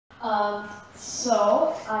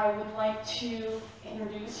So I would like to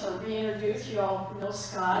introduce or reintroduce, you all know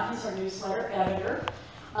Scott, he's our newsletter editor.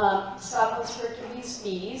 Scott was Hercules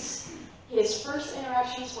bees. His first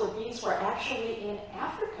interactions with bees were actually in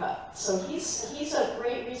Africa. So he's a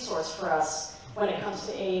great resource for us when it comes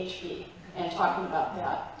to AHB and talking about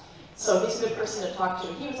that. So he's a good person to talk to.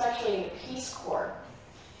 He was actually in the Peace Corps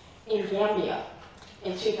in Gambia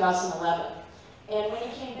in 2011. And when he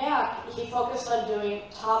came back, he focused on doing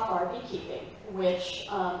top bar beekeeping, which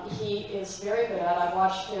he is very good at. I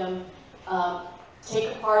watched him take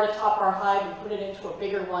apart a top bar hive and put it into a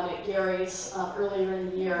bigger one at Gary's earlier in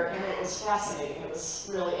the year, and it was fascinating. It was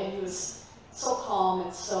really, and he was so calm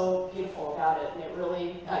and so beautiful about it, and it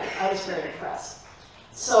really, I was very impressed.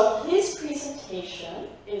 So his presentation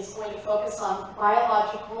is going to focus on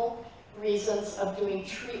biological reasons of doing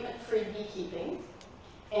treatment-free beekeeping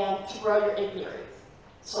and to grow your apiary.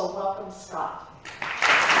 So welcome, Scott. All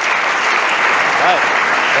right,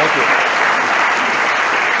 thank you.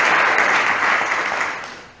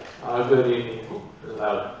 Good evening.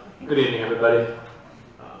 Good evening, everybody.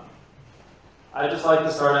 I'd just like to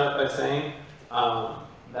start out by saying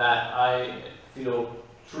that I feel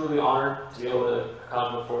truly honored to be able to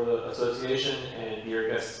come before the association and be your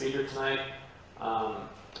guest speaker tonight.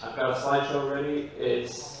 I've got a slideshow ready.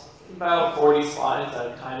 It's about 40 slides.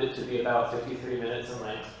 I've timed it to be about 53 minutes in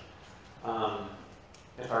length.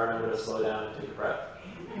 If I remember to slow down and take a breath.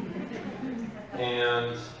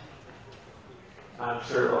 And I'm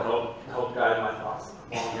sure it'll help guide my thoughts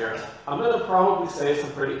along here. I'm going to probably say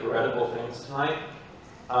some pretty heretical things tonight.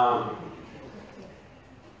 I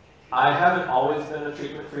haven't always been a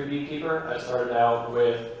treatment-free beekeeper. I started out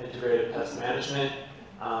with integrated pest management.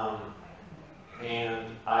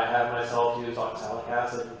 And I have myself used oxalic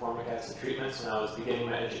acid and formic acid treatments when I was beginning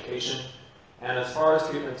my education. And as far as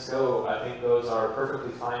treatments go, I think those are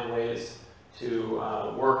perfectly fine ways to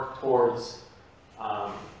work towards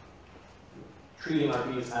treating our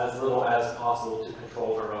bees as little as possible to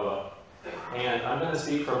control varroa. And I'm going to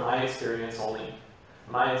speak from my experience only.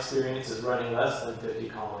 My experience is running less than 50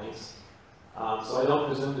 colonies. So I don't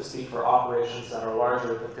presume to speak for operations that are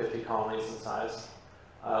larger than 50 colonies in size.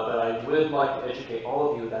 But I would like to educate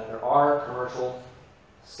all of you that there are commercial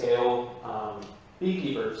scale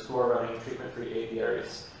beekeepers who are running treatment-free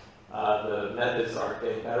apiaries. The methods are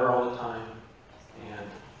getting better all the time, and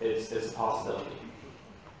it's a possibility.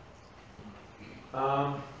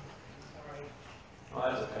 Well,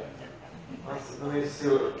 that's okay. Let me see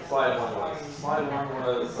what slide one was. Slide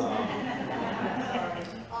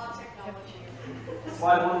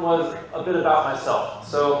one was a bit about myself.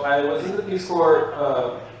 So I was in the Peace Corps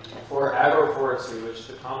for agroforestry, which is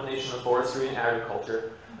a combination of forestry and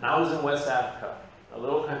agriculture. And I was in West Africa, a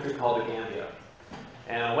little country called the Gambia.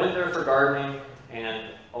 And I went there for gardening,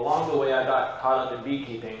 and along the way I got caught up in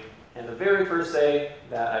beekeeping. And the very first day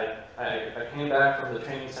that I came back from the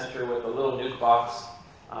training center with a little nuke box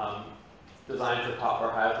designed for top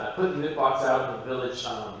bar hives, and I put the nuke box out in the village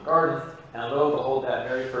garden, and lo and behold, that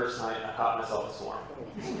very first night I caught myself a swarm.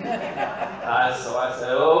 So I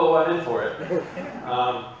said, oh, I'm in for it.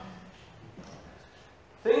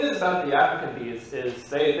 Thing is about the African bees is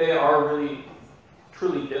they are really,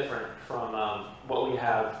 truly different from what we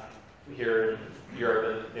have here in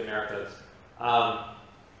Europe and the Americas.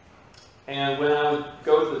 And when I would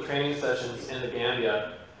go to the training sessions in the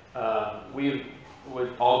Gambia, we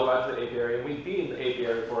would all go out to the apiary, and we'd be in the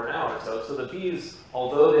apiary for an hour or so. So the bees,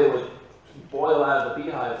 although they would boil out of the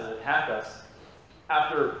beehives and attack us,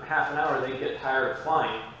 after half an hour they'd get tired of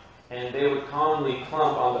flying, and they would commonly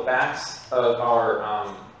clump on the backs of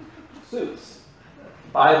our suits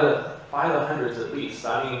by the hundreds at least.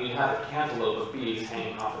 I mean, you'd have a cantaloupe of bees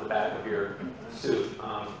hanging off of the back of your suit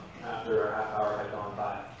after a half hour had gone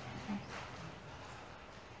by.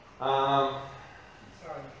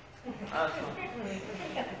 Sorry.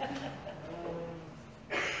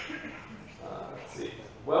 Let's see.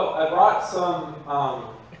 Well, I brought some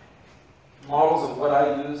models of what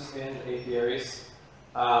I use in apiaries.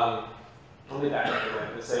 Let me back up a bit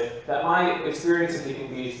and say that my experience in keeping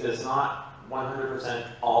bees is not 100%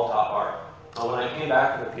 all top bar. When I came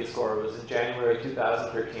back from the Peace Corps, it was in January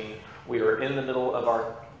 2013. We were in the middle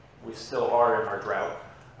of we still are in our drought.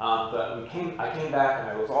 But I came back and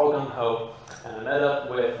I was all gung-ho, and I met up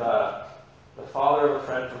with the father of a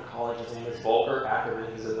friend from college. His name is Volker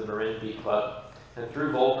Ackerman. He's in the Marin Bee Club. And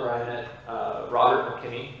through Volker, I met Robert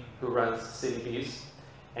McKinney, who runs City Bees.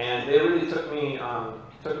 And they really took me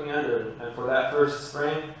under. And for that first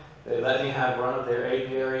spring, they let me have run of their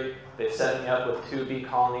apiary. They set me up with 2 bee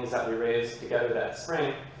colonies that we raised together that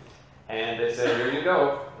spring. And they said, here you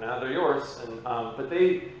go, now they're yours. And, but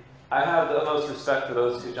they I have the utmost respect for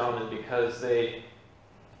those two gentlemen because they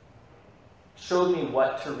showed me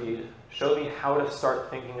what to read, showed me how to start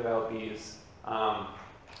thinking about bees.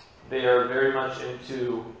 They are very much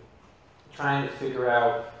into trying to figure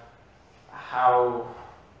out how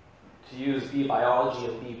to use bee biology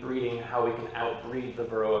and bee breeding, how we can outbreed the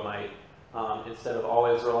varroa mite instead of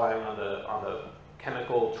always relying on the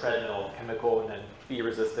chemical treadmill, chemical and then bee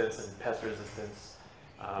resistance and pest resistance.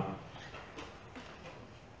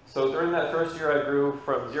 So during that first year, I grew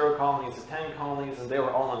from 0 colonies to 10 colonies, and they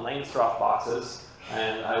were all in Langstroth boxes.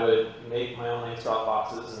 And I would make my own Langstroth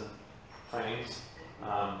boxes and frames.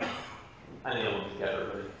 I nailed them together,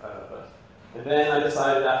 really. And then I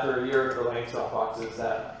decided after a year of the Langstroth boxes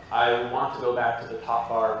that I want to go back to the top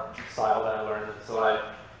bar style that I learned. And so I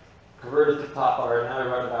converted to top bar, and now I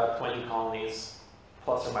run about 20 colonies,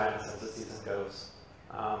 plus or minus as the season goes.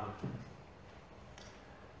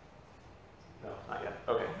 No, not yet.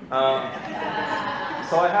 Okay.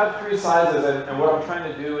 So I have 3 sizes, and what I'm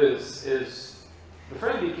trying to do is the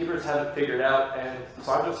Friend Beekeepers haven't figured out, and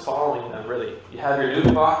so I'm just following them, really. You have your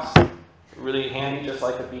nuke box, really handy, just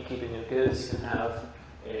like the Beekeeping nuke is. You can have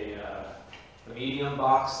a medium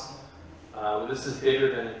box. This is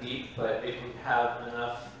bigger than a deep, but it can have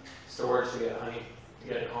enough storage to get honey, to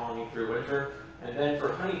get a colony through winter. And then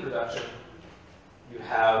for honey production, you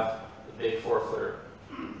have the big 4-footer.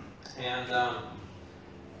 And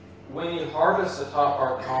when you harvest a top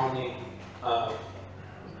bar colony of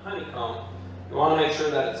honeycomb, you want to make sure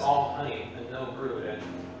that it's all honey and no brood.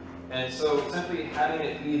 And so simply having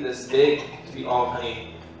it be this big to be all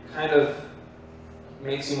honey kind of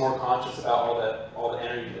makes you more conscious about all the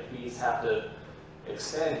energy that bees have to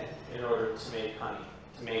expend in order to make honey,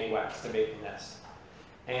 to make wax, to make the nest.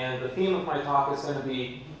 And the theme of my talk is going to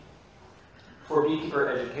be, for beekeeper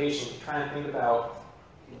education, trying to think about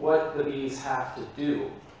what the bees have to do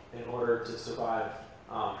in order to survive,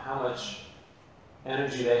 how much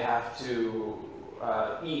energy they have to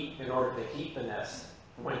eat in order to heat the nest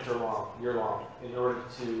winter long, year long, in order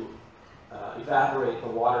to evaporate the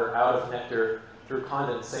water out of nectar through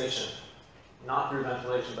condensation, not through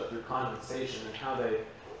ventilation, but through condensation, and how they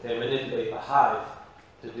manipulate the hive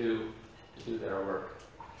to do their work.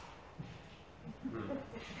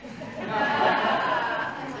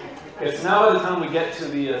 Okay, so now by the time we get to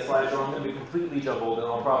the slideshow, I'm going to be completely jumbled, and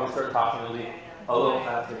I'll probably start talking a little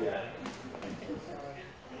faster yet.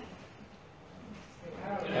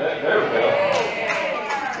 There we go.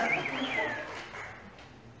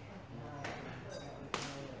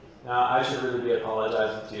 Now, I should really be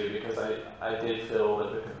apologizing to you because I did fiddle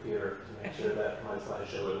with the computer to make sure that my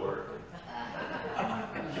slideshow would work.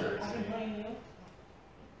 I'm sure it's me.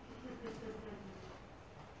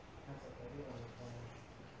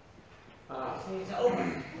 It's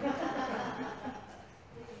open.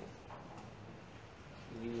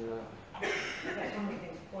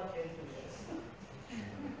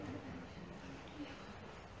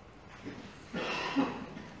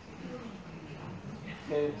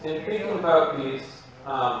 In thinking about these,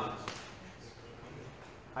 I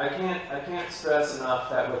can't stress enough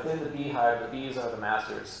that within the beehive, the bees are the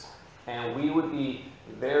masters, and we would be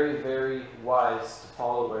very, very wise to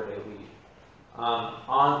follow where they lead.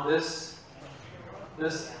 On this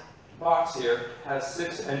box here has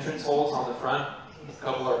 6 entrance holes on the front. A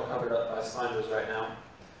couple are covered up by sponges right now.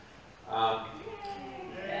 All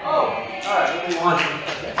right, maybe one.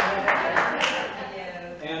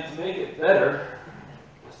 And to make it better,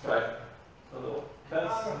 let's try a little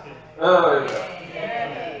test. Oh, there we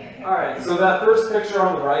go. All right, so that first picture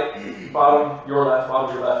on the right, bottom your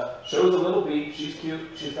left, shows a little bee. She's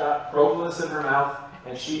cute. She's got propolis in her mouth,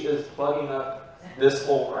 and she is plugging up this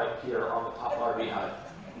hole right here on the top of our beehive.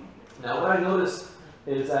 Now, what I noticed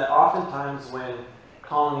is that oftentimes when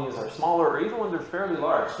colonies are smaller, or even when they're fairly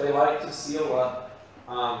large, they like to seal up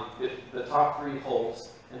the top 3 holes,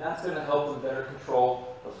 and that's going to help them better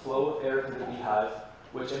control the flow of air to the beehive,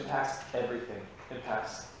 which impacts everything.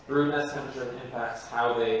 Impacts brood nest temperature and impacts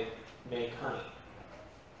how they make honey.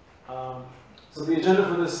 So the agenda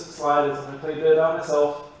for this slide is I'm going to tell you a bit about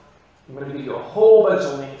myself. I'm going to give you a whole bunch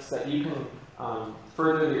of links that you can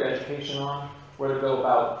further your education on, where to go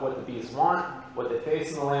about what the bees want, what they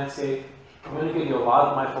face in the landscape. I'm going to give you a lot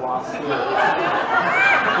of my philosophy and a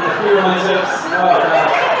few of my tips. Oh,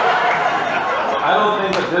 I don't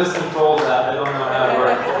think that this controls that. I don't know how to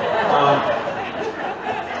work.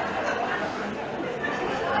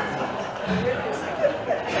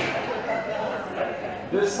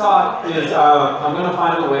 This talk is, I'm going to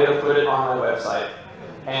find a way to put it on my website.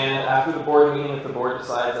 And after the board meeting, if the board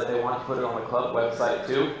decides that they want to put it on the club website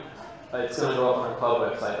too, it's going to go up on our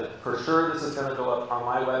club website. But for sure, this is going to go up on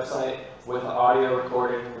my website with the audio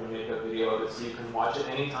recording. We're going to make a video of it so you can watch it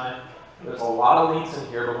anytime. There's a lot of links in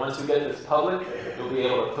here, but once we get this public, you'll be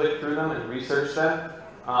able to click through them and research them.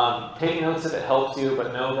 Take notes if it helps you,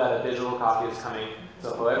 but know that a digital copy is coming.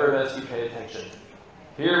 So however best you pay attention.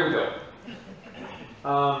 Here we go.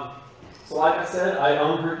 So like I said, I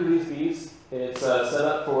own Hercules Bees. It's set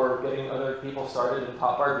up for getting other people started in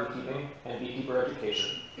top bar beekeeping and beekeeper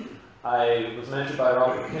education. I was mentored by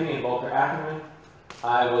Robert McKinney and Walter Ackerman.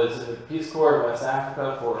 I was in the Peace Corps of West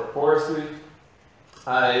Africa for forestry.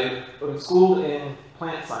 I was schooled in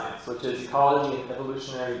plant science, which is ecology and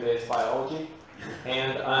evolutionary-based biology.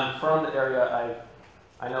 And I'm from the area.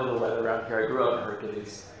 I know the weather around here. I grew up in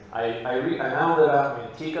Hercules. I now live out in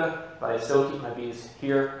Manteca, but I still keep my bees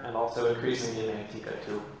here and also increasingly in Manteca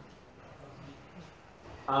too.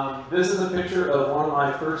 This is a picture of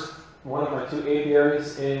one of my 2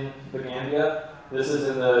 apiaries in the Gambia. This is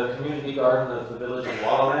in the community garden of the village of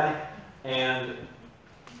Wallaland, and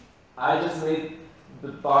I just made the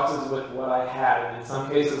boxes with what I had. And in some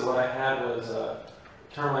cases, what I had was a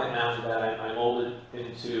termite mound that I molded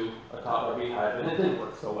into a top bar beehive, and it didn't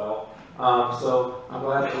work so well. So I'm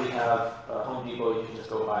glad that we have Home Depot. You can just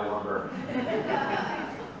go buy lumber.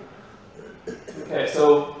 Okay,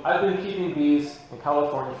 so I've been keeping bees in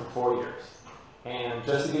California for 4 years. And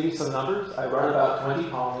just to give you some numbers, I run about 20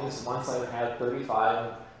 colonies. Once I had 35,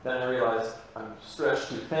 and then I realized I'm stretched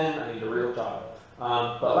too thin, I need a real job.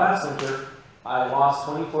 But last winter, I lost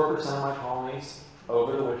 24% of my colonies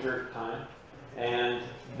over the winter time. And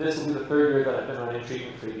this will be the 3rd year that I've been running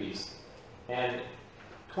treatment-free bees. And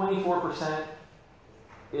 24%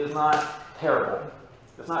 is not terrible.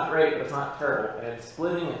 It's not great, but it's not terrible. And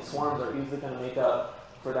splitting and swarms are easily going to make up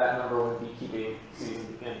for that number when beekeeping season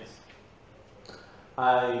begins.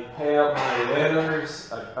 I pay out my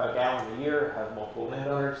landowners a gallon a year, have multiple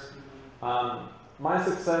landowners. My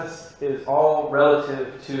success is all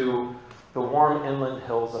relative to the warm inland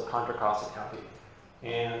hills of Contra Costa County.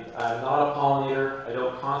 And I'm not a pollinator. I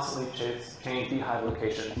don't constantly change beehive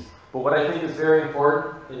locations. But what I think is very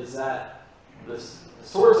important is that the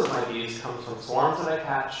source of my bees comes from swarms that I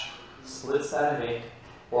catch, splits that I make,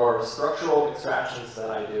 or structural extractions that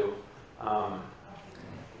I do,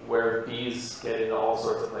 where bees get into all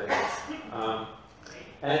sorts of places.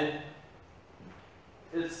 And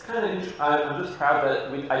it's kind of, I'm just proud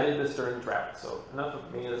that I did this during the drought, so enough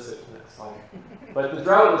of me, this is the next slide. But the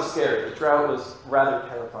drought was scary. The drought was rather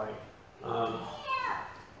terrifying.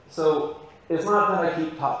 So it's not that I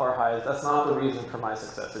keep top bar hives. That's not the reason for my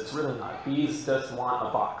success. It's really not. Bees just want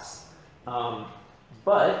a box.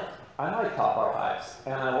 But I like top bar hives,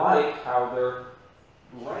 and I like how they're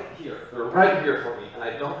right here. They're right here for me, and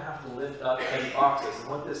I don't have to lift up any boxes. And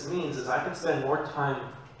what this means is I can spend more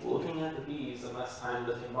time looking at the bees and less time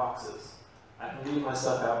lifting boxes. I can leave my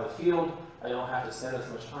stuff out in the field. I don't have to spend as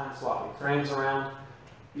much time swapping frames around.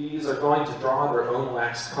 Bees are going to draw their own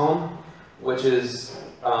wax comb, which is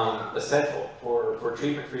essential for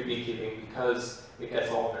treatment-free beekeeping because it gets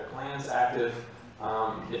all of their glands active.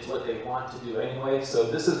 It's what they want to do anyway. So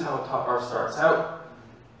this is how a top bar starts out,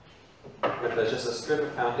 with just a strip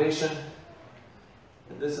of foundation.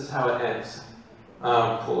 And this is how it ends,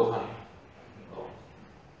 full of honey. Oh,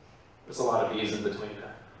 there's a lot of bees in between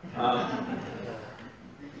there.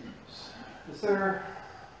 Is there...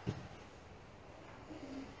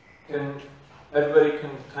 Everybody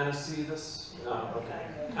can kind of see this? No,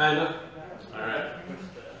 okay. Kind of? All right.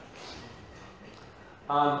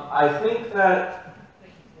 I think that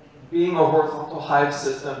being a horizontal hive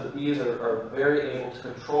system, the bees are very able to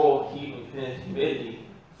control heat and humidity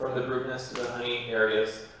from the brood nest to the honey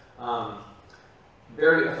areas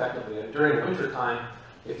very effectively. And during winter time,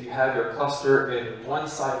 if you have your cluster in one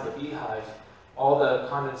side of the beehive, all the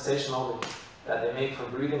condensation that they make from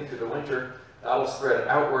breathing through the winter, that will spread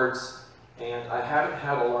outwards. And I haven't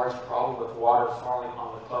had a large problem with water falling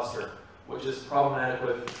on the cluster, which is problematic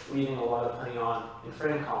with leaving a lot of honey on in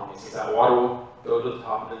frame colonies, because that water will go to the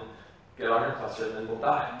top and then get on your cluster and then will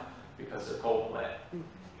die because they're cold and wet.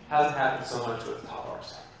 Hasn't happened so much with top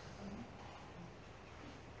bars.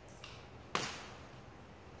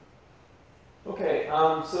 Okay,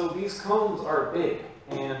 so these combs are big,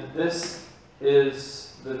 and this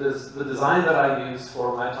is the design that I use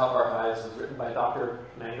for my top bar hives was written by Dr.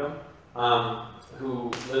 Mangum,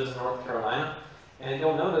 who lives in North Carolina. And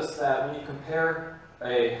you'll notice that when you compare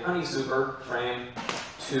a honey super frame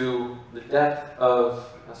to the depth of,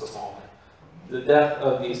 that's a small one, the depth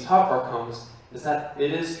of these top bar combs is that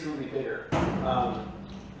it is truly bigger.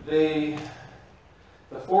 The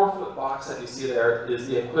 4-foot box that you see there is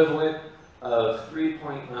the equivalent of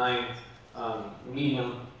 3.9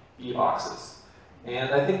 medium bee boxes.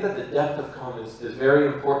 And I think that the depth of comb is very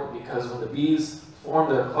important because when the bees form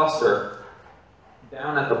their cluster,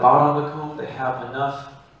 down at the bottom of the comb, they have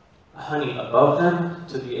enough honey above them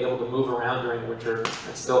to be able to move around during winter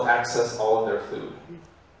and still access all of their food.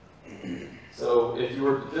 So if you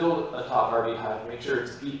were to build a top bar beehive, make sure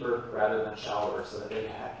it's deeper rather than shallower so that they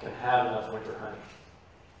can have enough winter honey.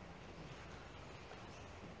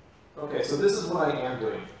 Okay, so this is what I am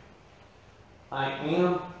doing. I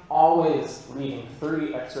am always leaving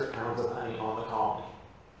 30 extra pounds of honey on the colony.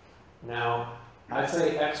 Now, I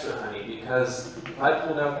say extra honey because if I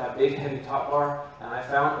pulled out that big heavy top bar and I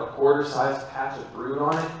found a quarter-sized patch of brood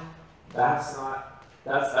on it, that's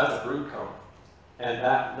a brood comb. And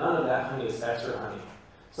none of that honey is extra honey.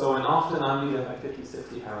 So, and often I'm leaving like 50,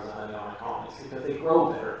 60 pounds of honey on my colonies because they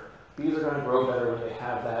grow better. Bees are going to grow better when they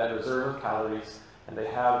have that reserve of calories and they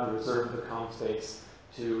have the reserve of the comb space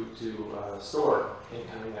to store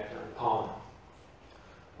incoming nectar and pollen.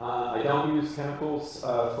 I don't use chemicals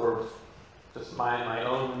for just my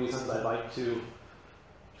own reasons. I'd like to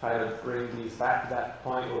try to bring these back to that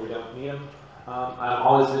point where we don't need them. I'm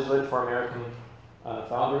always vigilant for American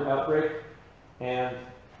foul brood outbreak. And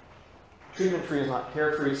treatment-free is not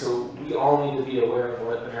care-free, so we all need to be aware of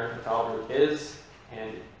what American foul brood is.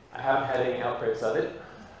 And I haven't had any outbreaks of it,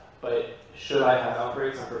 but should I have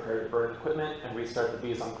outbreaks, I'm prepared to burn equipment and restart the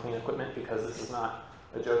bees on clean equipment because this is not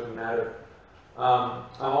a joking matter. I'm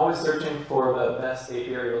always searching for the best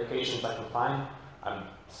apiary locations I can find. I'm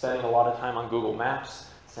spending a lot of time on Google Maps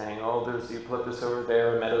saying, oh, there's eucalyptus over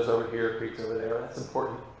there, meadows over here, creeks over there. That's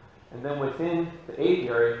important. And then within the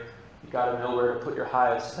apiary, you've got to know where to put your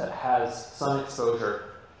hives that has sun exposure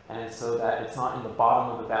and so that it's not in the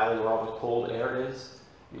bottom of the valley where all the cold air is.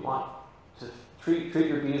 You want to treat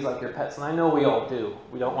your bees like your pets, and I know we all do.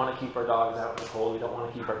 We don't want to keep our dogs out in the cold. We don't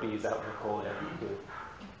want to keep our bees out in the cold air.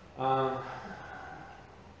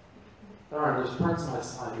 Darn, there's parts of my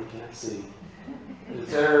slide you can't see. Is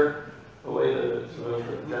there a way to move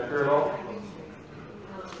the projector at all?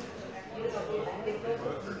 It's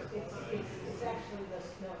actually the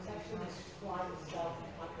slide itself.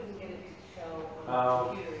 I couldn't get it to show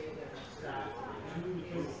on the computer either.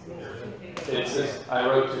 It's just, I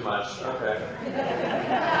wrote too much. Okay.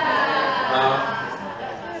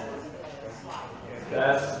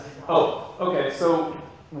 Okay, so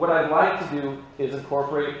what I'd like to do is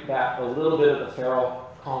incorporate back a little bit of the feral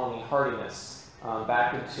colony hardiness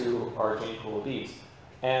back into our gene pool of bees.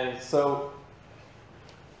 And so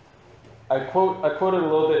I quoted a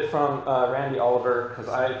little bit from Randy Oliver because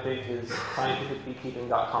I think his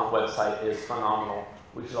scientificbeekeeping.com website is phenomenal.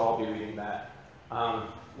 We should all be reading that.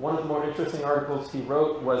 One of the more interesting articles he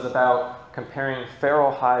wrote was about comparing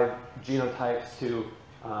feral hive genotypes to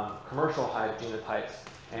commercial hive genotypes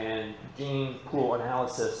and gene pool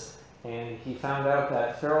analysis. And he found out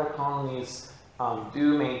that feral colonies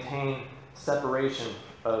do maintain separation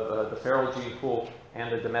of the feral gene pool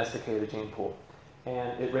and the domesticated gene pool.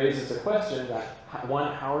 And it raises the question that,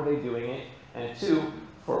 one, how are they doing it? And two,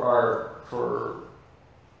 for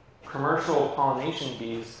commercial pollination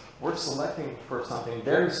bees, we're selecting for something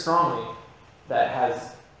very strongly that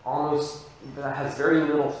has very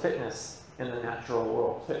little fitness in the natural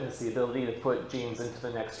world. Fitness, the ability to put genes into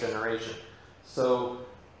the next generation. So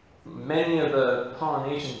many of the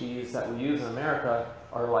pollination bees that we use in America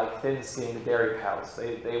are like thin-skinned dairy cows.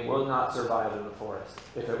 They would not survive in the forest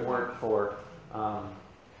if it weren't for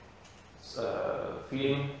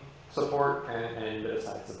feeding support and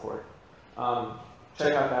miticide support.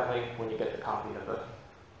 Check out that link when you get the copy of the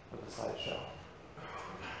slideshow.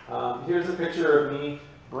 Here's a picture of me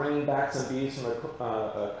bringing back some bees from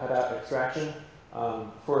a cutout extraction.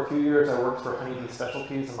 For a few years, I worked for Honeybee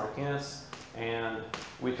Specialties in Martinez, and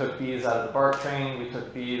we took bees out of the BART train, we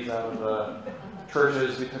took bees out of the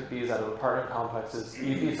churches, we took bees out of apartment complexes.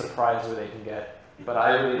 You'd be surprised where they can get, but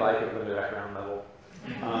I really like it when they're at ground level.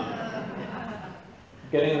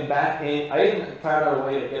 Getting them back in, I even found out a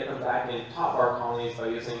way to get them back in top bar colonies by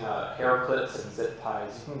using hair clips and zip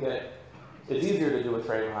ties. You can get, it's easier to do with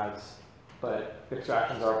frame hives, but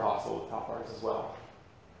extractions are possible with top bars as well.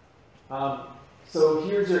 So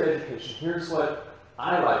here's your education. Here's what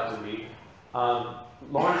I like to read.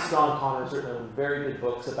 Lawrence John Connor's written very good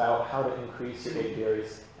books about how to increase your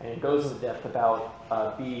apiaries, and it goes into depth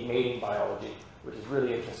about bee mating biology, which is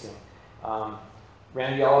really interesting.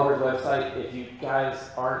 Randy Oliver's website, if you guys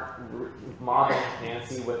aren't modeling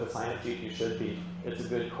Nancy with the science sheet, you should be. It's a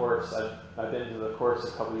good course. I've been to the course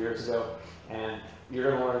a couple years ago, and you're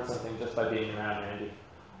going to learn something just by being around Randy.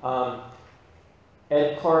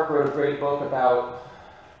 Ed Clark wrote a great book about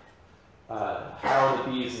how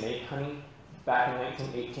the bees make honey back in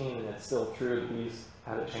 1918, and it's still true. The bees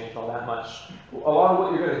haven't changed all that much. A lot of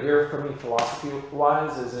what you're going to hear from me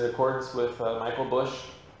philosophy-wise is in accordance with Michael Bush.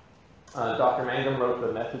 Dr. Mangum wrote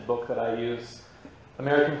the method book that I use.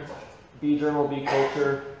 American Bee Journal, Bee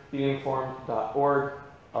Culture, beeinformed.org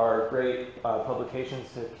are great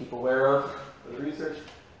publications to keep aware of for the research.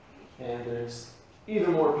 And there's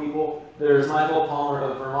even more people. There's Michael Palmer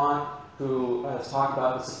of Vermont, who has talked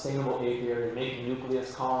about the sustainable apiary, making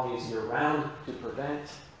nucleus colonies year-round to prevent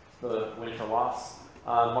the winter loss.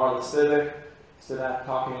 Marla Spivak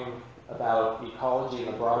talking about ecology in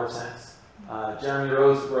a broader sense. Jeremy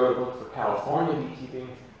Rose wrote a book for California beekeeping.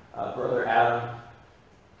 Brother Adam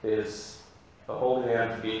is the holy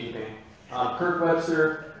man for beekeeping. Kirk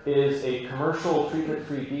Webster is a commercial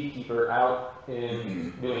treatment-free beekeeper out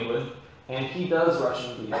in New England, and he does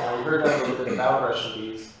Russian bees. Now, we heard that a little bit about Russian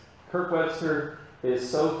bees. Kirk Webster is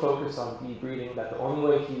so focused on bee breeding that the only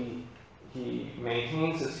way he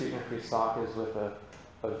maintains his treatment-free stock is with a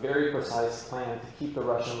very precise plan to keep the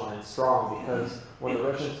Russian line strong, because when the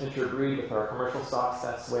Russians interbreed with our commercial stocks,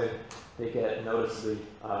 that's when they get noticeably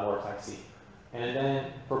more feisty. And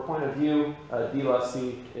then, for point of view, D.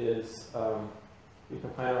 Lusty is, you can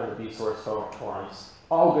find her on the Bee Source forums.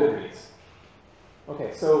 All good reads.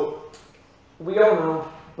 Okay, so we all know,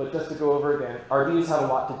 but just to go over again, our bees have a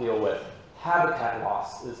lot to deal with. Habitat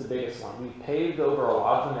loss is the biggest one. We've paved over a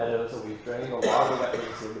lot of the meadows, and we've drained a lot of the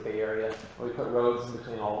wetlands in the Bay Area, and we put roads in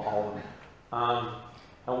between all of them.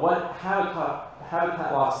 And what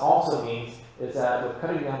habitat loss also means is that with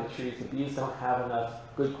cutting down the trees, the bees don't have enough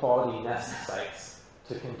good quality nest sites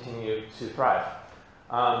to continue to thrive.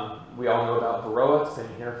 We all know about Varroa. It's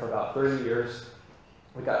been here for about 30 years.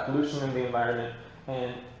 We've got pollution in the environment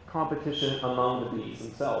and competition among the bees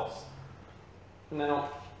themselves. Now,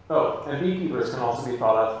 and beekeepers can also be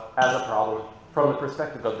thought of as a problem from the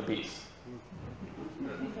perspective of the bees.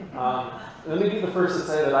 Let me be the first to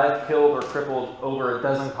say that I've killed or crippled over a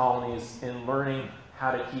dozen colonies in learning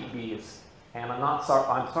how to keep bees. And I'm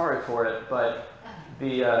sorry for it, but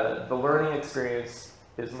the learning experience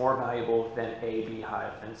is more valuable than a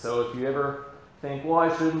beehive. And so if you ever think, well,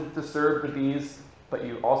 I shouldn't disturb the bees, but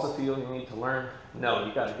you also feel you need to learn, no,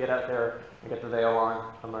 you got to get out there and get the veil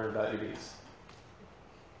on and learn about your bees.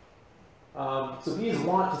 So bees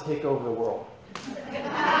want to take over the world.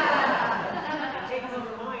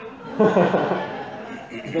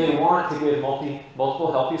 They want to give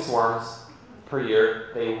multiple healthy swarms per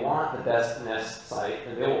year. They want the best nest site,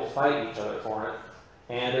 and they will fight each other for it.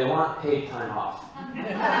 And they want paid time off.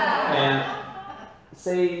 And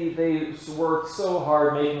say they work so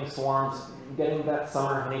hard making swarms, getting that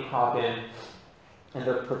summer honey crop in, and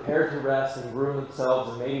they're prepared to rest and groom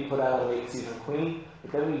themselves and maybe put out a late season queen,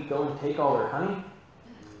 but then we go and take all their honey.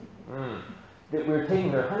 We're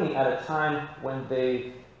taking their honey at a time when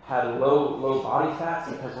they had low body fats,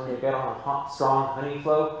 because when they get on a hot, strong honey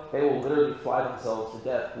flow, they will literally fly themselves to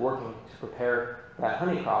death working to prepare that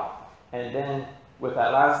honey crop. And then with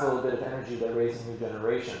that last little bit of energy, they're raising a new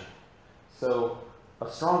generation. So a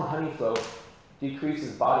strong honey flow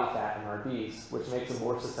decreases body fat in our bees, which makes them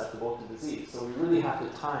more susceptible to disease. So we really have to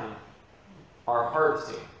time our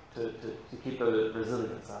harvesting to keep the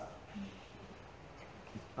resilience up.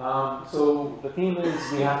 So the theme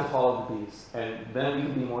is we have to follow the bees, and then we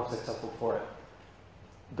can be more successful for it.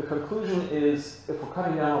 The conclusion is, if we're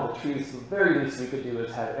cutting down all the trees, the very least we could do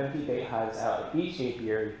is have empty bait hives out at each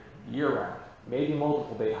apiary year-round. Maybe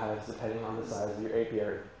multiple bait hives, depending on the size of your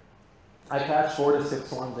apiary. I catch 4 to 6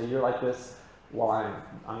 swarms a year like this while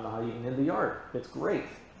I'm not even in the yard. It's great.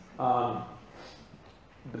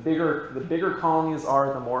 The bigger colonies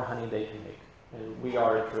are, the more honey they can make, and we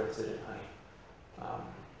are interested in honey.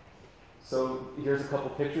 So here's a couple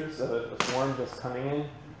pictures of a swarm just coming in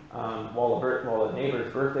while a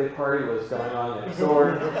neighbor's birthday party was going on next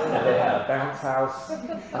door, and they had a bounce house.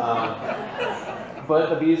 But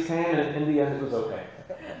the bees came, and in the end it was okay.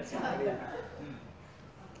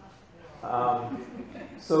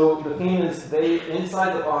 So the theme is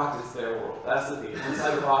inside the box is their world. That's the theme.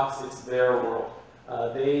 Inside the box, it's their world.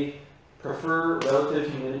 They prefer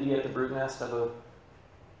relative humidity at the brood nest of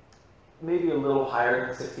maybe a little higher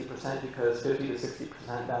than 60%, because 50 to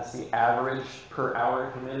 60%, that's the average per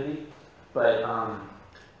hour humidity. But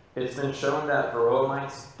it's been shown that Varroa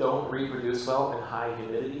mites don't reproduce well in high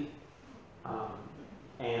humidity.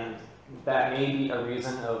 And that may be a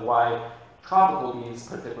reason of why tropical bees,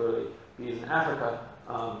 particularly bees in Africa,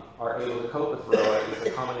 are able to cope with Varroa. It's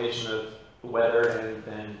a combination of weather and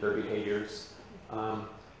then their behaviors.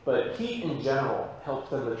 But heat in general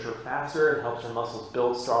helps them mature faster and helps their muscles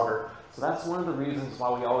build stronger. So that's one of the reasons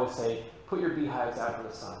why we always say put your beehives out in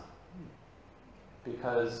the sun,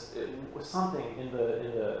 because it was something in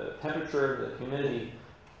the temperature, the humidity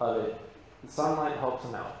of it. The sunlight helps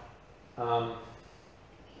them out.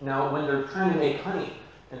 Now, when they're trying to make honey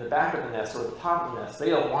in the back of the nest or the top of the nest, they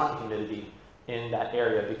don't want humidity in that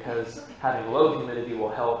area, because having low humidity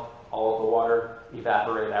will help all of the water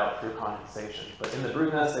evaporate out through condensation. But in the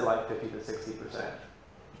brood nest, they like 50 to 60%.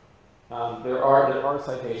 There are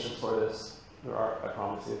citations for this. There are, I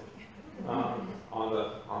promise you, on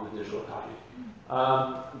the digital copy.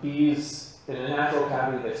 Bees in a natural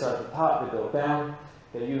cavity, they start at the top, they build down.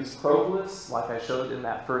 They use propolis, like I showed in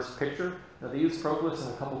that first picture. Now, they use propolis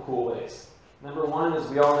in a couple cool ways. Number one is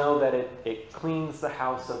we all know that it cleans the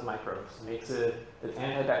house of microbes, makes it's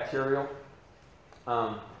antibacterial.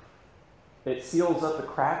 It seals up the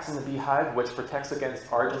cracks in the beehive, which protects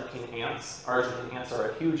against Argentine ants. Argentine ants are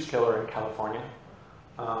a huge killer in California.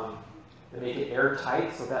 They make it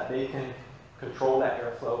airtight so that they can control that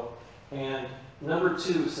airflow. And number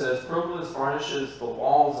two says propolis varnishes the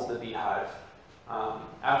walls of the beehive.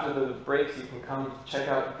 After the breaks, you can come check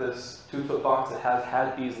out this 2-foot box that has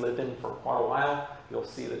had bees lived in for quite a while. You'll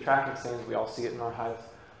see the tracking stains. We all see it in our hives.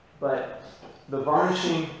 But the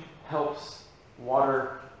varnishing helps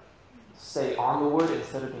water stay on the wood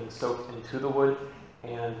instead of being soaked into the wood,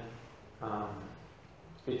 and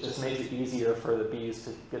it just makes it easier for the bees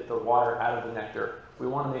to get the water out of the nectar. We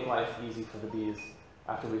want to make life easy for the bees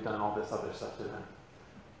after we've done all this other stuff to them.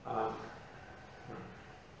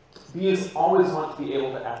 Bees always want to be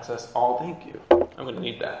able to access all, thank you, I'm going to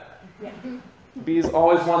need that. Yeah. Bees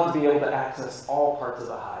always want to be able to access all parts of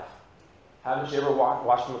the hive. Haven't you ever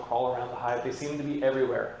watched them crawl around the hive? They seem to be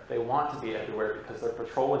everywhere. They want to be everywhere because they're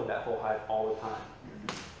patrolling that whole hive all the time.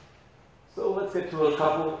 So let's get to a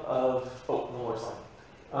couple of, one more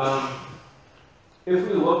slide. If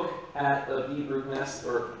we look at a bee brood nest,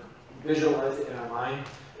 or visualize it in our mind,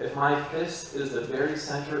 if my fist is the very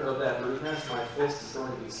center of that brood nest, my fist is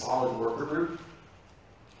going to be solid worker brood.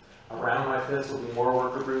 Around my fist will be more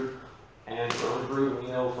worker brood and drone brood. We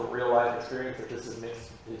know from real life experience that this is mixed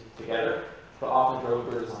together, but often drone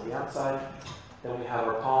brood is on the outside. Then we have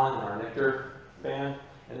our pollen and our nectar band,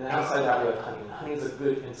 and then outside that we have honey. And honey is a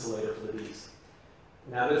good insulator for the bees.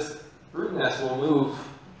 Now this brood nest will move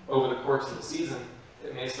over the course of the season.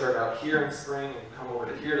 It may start out here in spring and come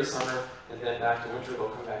over to here to summer, and then back to winter, they'll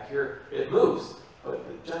come back here. It moves, but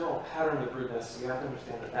the general pattern of the brood nest, we have to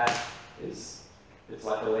understand that it's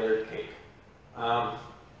like a layered cake.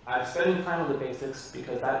 I'm spending time on the basics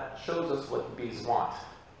because that shows us what the bees want.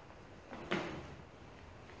 So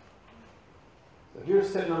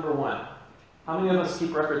here's tip number one. How many of us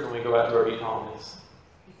keep records when we go out to our bee colonies?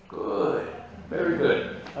 Good, very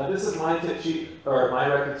good. This is my tip sheet, or my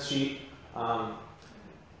records sheet.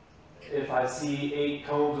 If I see 8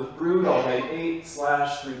 combs with brood, I'll write 8 /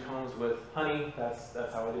 3 combs with honey. That's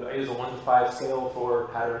how I do it. I use a 1 to 5 scale for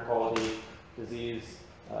pattern, quality, disease,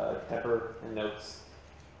 temper, and notes.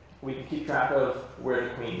 We can keep track of where the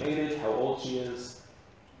queen mated, how old she is.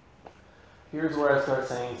 Here's where I start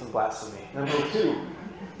saying some blasphemy. Number 2,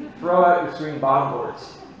 throw out your screen bottom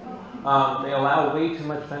boards. They allow way too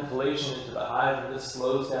much ventilation into the hive, and this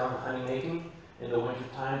slows down the honey making. In the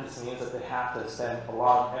wintertime, this means that they have to spend a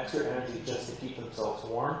lot of extra energy just to keep themselves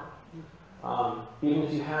warm. Even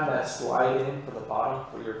if you have that slide in for the bottom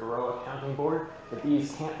for your Varroa counting board, the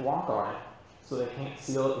bees can't walk on it, so they can't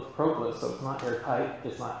seal it with propolis, so it's not airtight,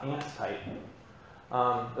 it's not ant tight.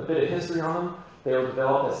 A bit of history on them. They were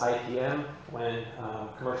developed as IPM when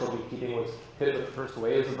commercial beekeeping was hit with the first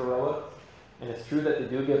waves of Varroa. And it's true that they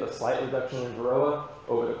do give a slight reduction in Varroa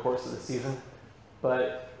over the course of the season.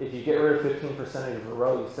 But if you get rid of 15% of your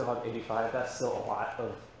Varroa, you still have 85. That's still a lot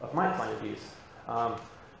of mites on your bees.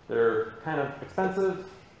 They're kind of expensive.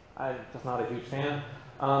 I'm just not a huge fan.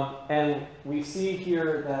 And we see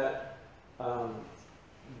here that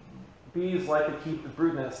bees like to keep the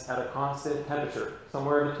brood nest at a constant temperature,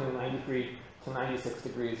 somewhere between 93 to 96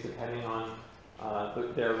 degrees, depending on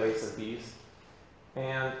their race of bees.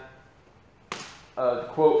 And a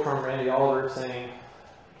quote from Randy Oliver saying,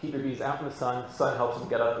 "Keep your bees out in the sun. Sun helps them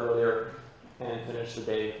get up earlier and finish the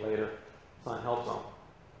day later. Sun helps them.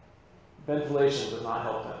 Ventilation does not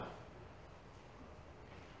help them."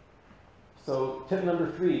 So tip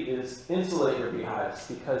number 3 is insulate your beehives,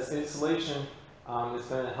 because insulation is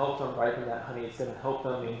going to help them ripen that honey. It's going to help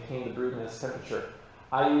them maintain the brood nest temperature.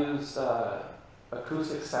 I used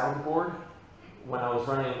acoustic soundboard when I was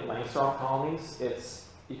running Langstroth colonies.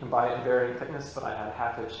 You can buy it in varying thickness, but I had a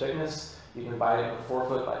 1/2-inch thickness. You can buy it in a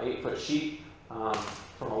 4-foot by 8-foot sheet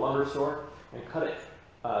from a lumber store and cut it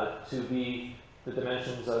to be the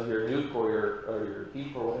dimensions of your nuke or your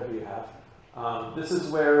beep or whatever you have. This is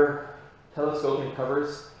where telescoping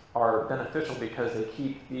covers are beneficial because they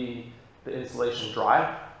keep the insulation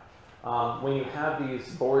dry. When you have these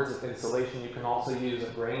boards of insulation, you can also use a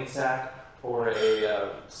grain sack or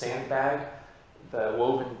a sandbag, the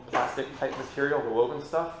woven plastic type material, the woven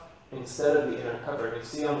stuff, instead of the inner cover. And you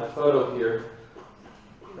see on the photo here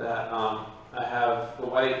that I have the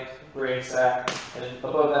white grain sack, and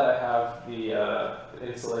above that I have the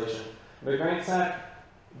insulation. The grain sack,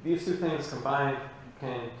 these two things combined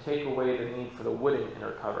can take away the need for the wooden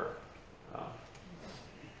inner cover.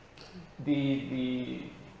 The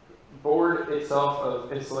board itself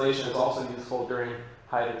of insulation is also useful during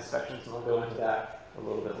hive inspections, and I'll go into that a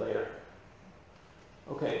little bit later.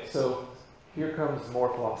 Okay, so here comes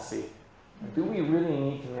more philosophy. Do we really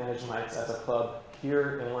need to manage mites as a club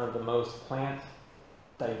here in one of the most plant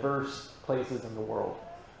diverse places in the world?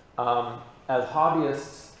 As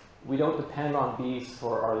hobbyists, we don't depend on bees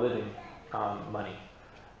for our living money.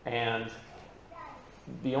 And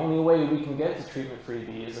the only way we can get to treatment-free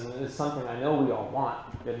bees, and this is something I know we all want,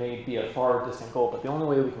 it may be a far distant goal, but the only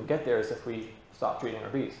way we can get there is if we stop treating our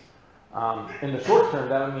bees. In the short term,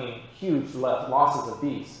 that would mean huge losses of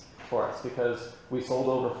bees for us because we sold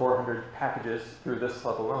over 400 packages through this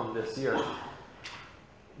club alone this year.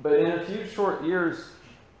 But in a few short years,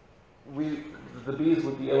 the bees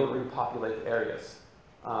would be able to repopulate the areas.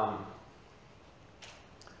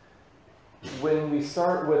 When we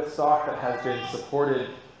start with stock that has been supported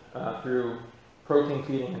through protein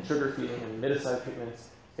feeding and sugar feeding and miticide treatments,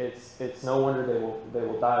 it's no wonder they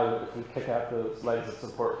will die if we kick out those legs of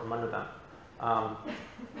support from under them.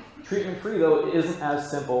 Treatment-free, though, isn't as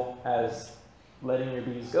simple as letting your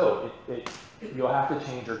bees go. You'll have to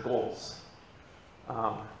change your goals.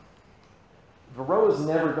 Varroa is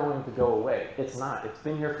never going to go away. It's not. It's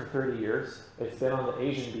been here for 30 years. It's been on the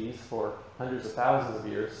Asian bees for hundreds of thousands of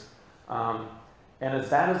years. And as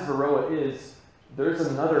bad as Varroa is, there's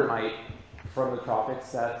another mite from the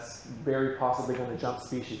tropics that's very possibly going to jump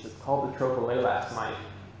species. It's called the Tropholaylax mite.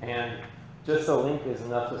 And just a link is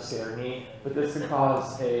enough to scare me, but this can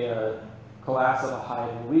cause a collapse of a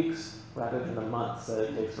hive in weeks rather than the months that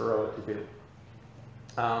it takes Varroa to do.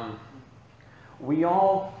 We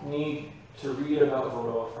all need to read about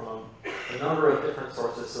Varroa from a number of different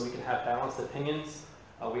sources so we can have balanced opinions.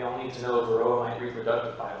 We all need to know Varroa mite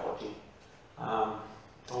reproductive biology.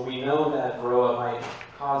 We know that Varroa mite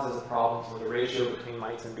causes problems when the ratio between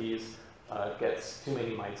mites and bees gets too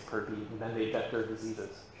many mites per bee, and then they vector diseases.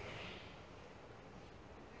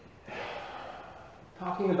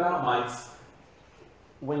 Talking about mites,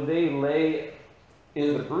 when they lay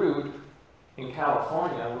in the brood in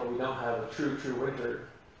California, where we don't have a true winter,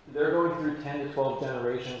 they're going through 10 to 12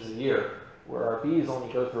 generations a year, where our bees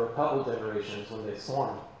only go through a couple generations when they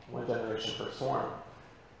swarm, one generation per swarm.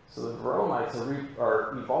 So the Varroa mites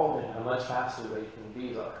are evolving at a much faster rate than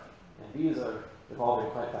bees are. And bees are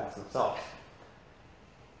evolving quite fast themselves.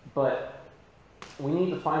 But we need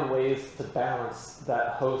to find ways to balance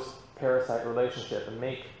that host-parasite relationship and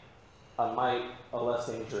make a mite a less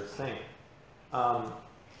dangerous thing.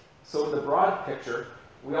 So in the broad picture,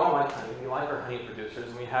 we all like honey, we like our honey producers,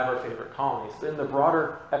 and we have our favorite colonies. But in the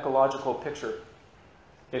broader ecological picture,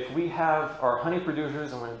 if we have our honey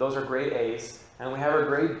producers, and those are grade A's, and we have our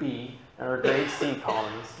grade B and our grade C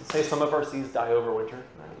colonies, and say some of our C's die over winter,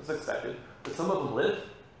 that was expected, but some of them live,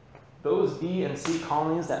 those B and C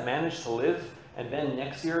colonies that manage to live and then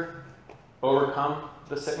next year overcome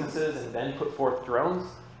the sicknesses and then put forth drones,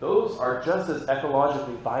 those are just as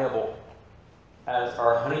ecologically viable as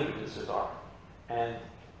our honey producers are. And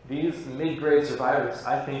these mid-grade survivors,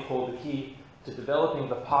 I think, hold the key to developing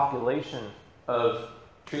the population of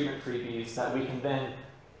treatment-free bees that we can then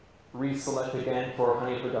reselect again for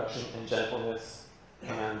honey production and gentleness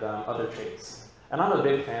and other traits. And I'm a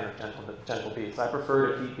big fan of gentle bees. I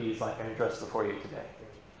prefer to keep bees like I addressed before you today.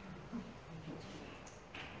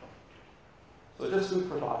 So just food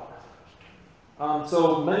for thought.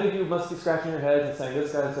 So many of you must be scratching your heads and saying,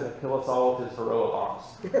 this guy's going to kill us all with his Varroa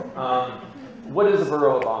bombs. What is a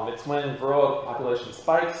Varroa bomb? It's when Varroa population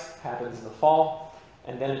spikes, happens in the fall,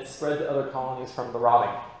 and then it's spread to other colonies from the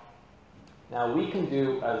robbing. Now we can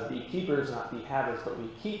do, as beekeepers, not bee havers, but we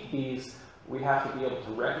keep bees, we have to be able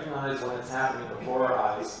to recognize when it's happening before our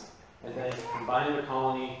eyes, and then combine the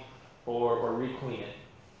colony or requeen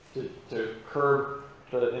it to curb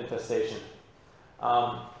the infestation.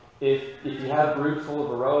 If you have brood full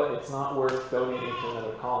of Varroa, it's not worth donating to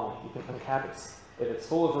another colony. You can campus. If it's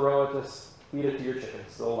full of Varroa, just feed it to your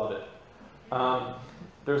chickens. They'll love it.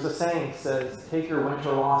 There's a saying that says, take your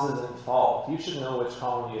winter losses in fall. You should know which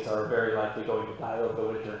colonies are very likely going to die over the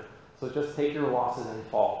winter. So just take your losses in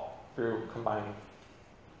fall. through combining.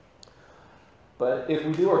 But if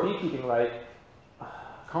we do our beekeeping right,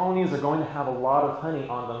 colonies are going to have a lot of honey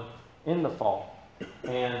on them in the fall.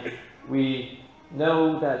 And we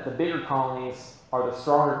know that the bigger colonies are the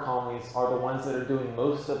stronger colonies, are the ones that are doing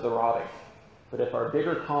most of the robbing. But if our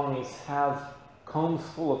bigger colonies have combs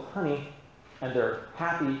full of honey and they're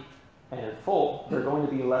happy and full, they're going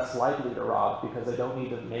to be less likely to rob because they don't need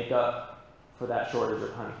to make up for that shortage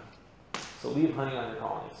of honey. So leave honey on your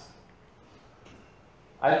colonies.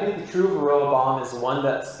 I think the true Varroa bomb is one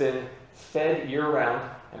that's been fed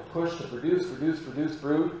year-round and pushed to produce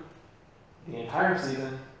brood the entire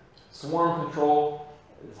season. Swarm control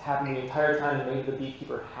is happening the entire time, and maybe the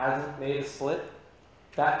beekeeper hasn't made a split.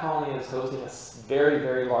 That colony is hosting a very,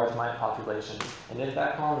 very large mite population. And if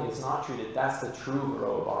that colony is not treated, that's the true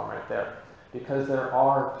Varroa bomb right there. Because there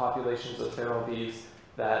are populations of feral bees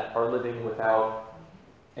that are living without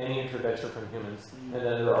any intervention from humans. And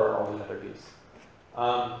then there are all the other bees.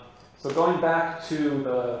 So going back to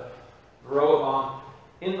the Varroa bomb,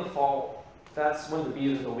 in the fall, that's when the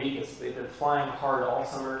bees are the weakest. They've been flying hard all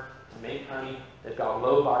summer to make honey. They've got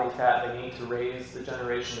low body fat. They need to raise the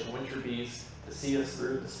generation of winter bees to see us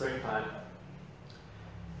through the springtime.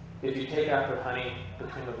 If you take out their honey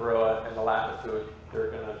between the Varroa and the lack of food,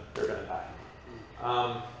 they're gonna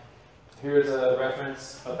die. Here's a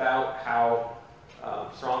reference about how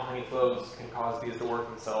strong honey flows can cause bees to work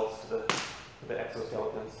themselves to the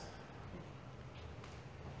exoskeletons.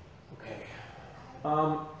 Okay.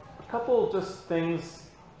 A couple just things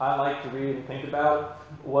I like to read and think about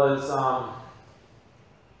was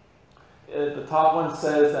the top one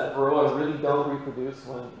says that Varroa really don't reproduce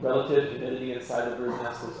when relative humidity inside the brood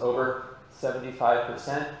nest is over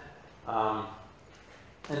 75%. And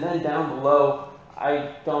then down below,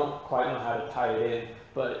 I don't quite know how to tie it in,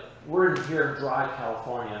 but we're here in dry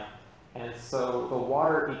California, and so the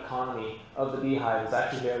water economy of the beehive is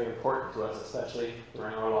actually very important to us, especially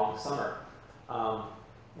during our long summer.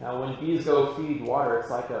 Now, when bees go feed water, it's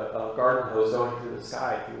like a garden hose going through the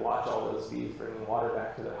sky if you watch all those bees bringing water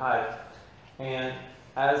back to their hive. And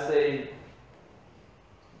as they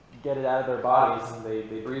get it out of their bodies and they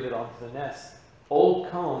breathe it onto the nest, old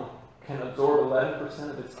comb can absorb 11%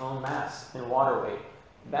 of its own mass in water weight.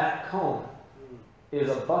 That comb is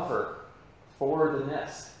a buffer for the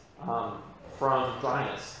nest from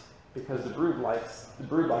dryness, because the brood likes to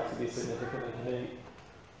be significantly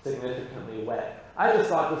wet. I just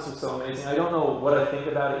thought this was so amazing. I don't know what I think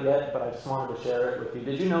about it yet, but I just wanted to share it with you.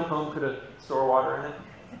 Did you know comb could store water in it?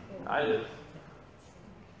 I did.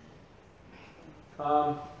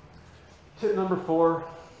 Tip number 4,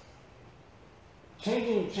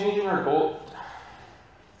 changing our goal.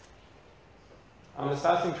 I'm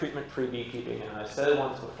espousing treatment-free beekeeping, and I said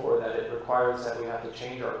once before that it requires that we have to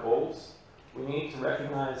change our goals. We need to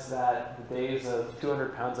recognize that the days of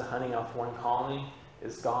 200 pounds of honey off one colony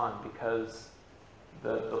is gone, because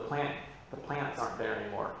the plants aren't there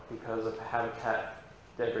anymore because of habitat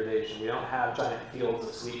degradation. We don't have giant fields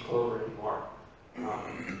of sweet clover anymore.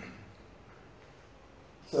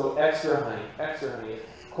 So extra honey.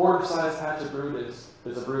 Quarter-sized patch of brood is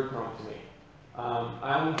a brood comb to me.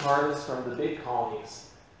 I only harvest from the big colonies.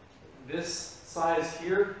 This size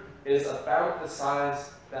here is about the size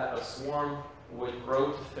that a swarm would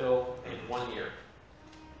grow to fill in 1 year.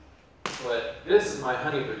 But this is my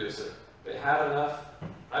honey producer. They have enough.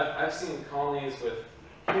 I've seen colonies with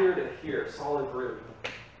here to here, solid brood,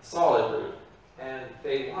 and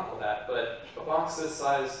they want all that. But a box this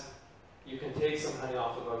size, you can take some honey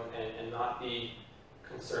off of them and not be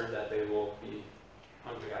concerned that they will be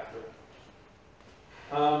hungry after.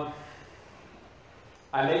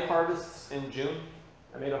 I make harvests in June.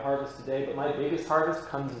 I made a harvest today, but my biggest harvest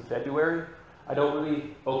comes in February. I don't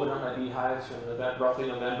really open up my beehives from roughly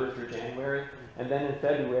November through January. And then in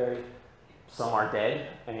February, some are dead,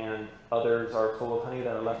 and others are full of honey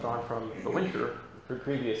that are left on from the winter, the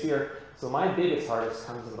previous year. So my biggest harvest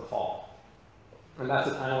comes in the fall. And that's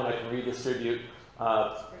the time when I can redistribute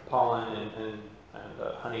pollen and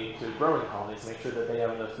honey to growing colonies, make sure that they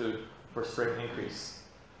have enough food for spring increase.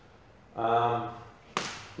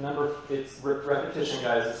 It's repetition,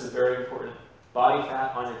 guys. This is very important. Body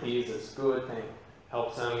fat on your bees is a good thing.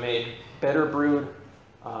 Helps them make better brood,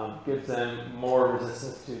 gives them more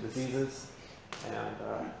resistance to diseases, and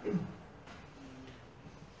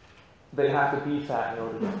they have to be fat in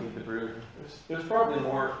order to feed the brood. There's probably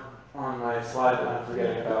more on my slide that I'm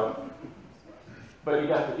forgetting about, but you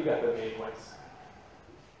got the main points.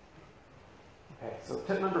 Okay, so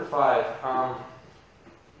tip number 5.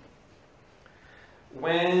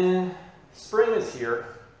 When spring is here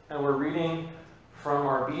and we're reading from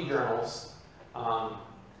our bee journals,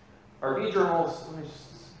 our bee journals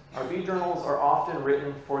are often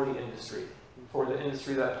written for the industry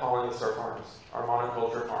that pollinates our farms, our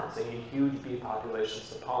monoculture farms. They need huge bee populations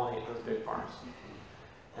to pollinate those big farms.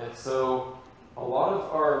 And so a lot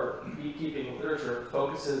of our beekeeping literature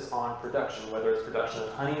focuses on production, whether it's production of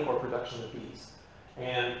honey or production of bees.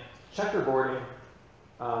 And checkerboarding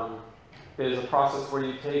is a process where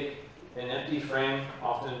you take an empty frame,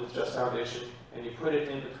 often with just foundation, and you put it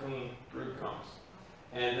in between brood combs.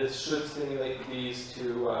 And this should stimulate the bees to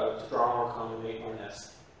draw more comb and make more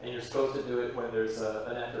nests. And you're supposed to do it when there's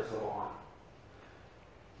a nectar flow on.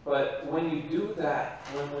 But when you do that,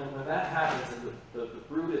 when that happens and the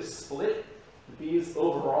brood is split, the bees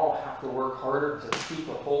overall have to work harder to keep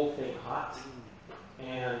the whole thing hot.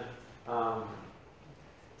 And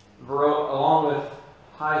along with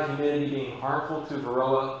high humidity being harmful to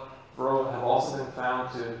Varroa have also been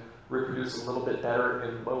found to reproduce a little bit better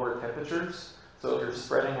in lower temperatures. So if you're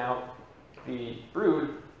spreading out the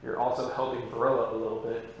brood, you're also helping Varroa a little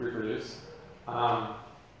bit reproduce.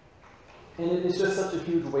 And it's just such a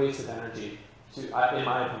huge waste of energy, in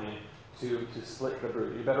my opinion, to split the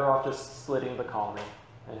brood. You're better off just splitting the colony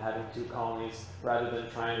and having 2 colonies rather than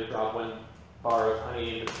trying to drop 1 bar of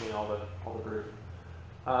honey in between all the brood.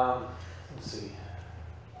 Let's see.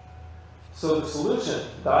 So the solution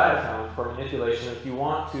that I have found for manipulation, if you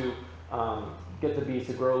want to get the bees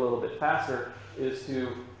to grow a little bit faster, is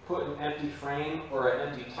to put an empty frame or an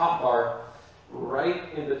empty top bar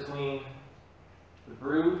right in between the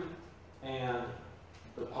brood and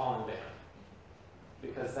the pollen band,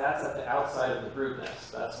 because that's at the outside of the brood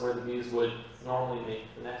nest. That's where the bees would normally make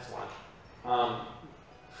the next one.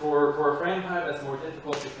 For a frame hive, that's more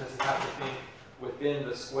difficult because you have to think within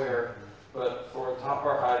the square, but for a top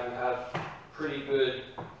bar hive, you have pretty good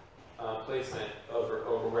placement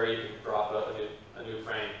over where you can drop a new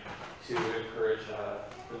frame to encourage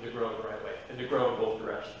them to grow the right way and to grow in both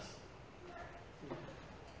directions.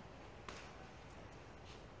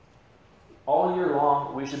 All year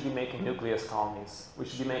long, we should be making nucleus colonies. We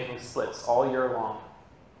should be making splits all year long,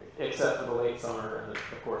 except for the late summer and,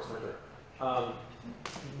 of course, winter.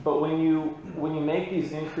 But when you make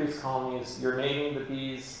these increased colonies, you're making the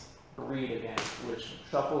bees breed again, which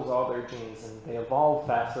shuffles all their genes, and they evolve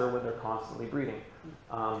faster when they're constantly breeding.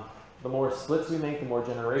 The more splits we make, the more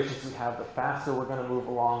generations we have, the faster we're going to move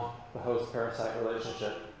along the host-parasite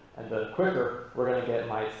relationship, and the quicker we're going to get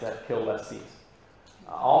mites that kill less bees.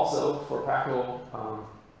 Also, for practical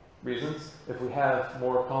reasons, if we have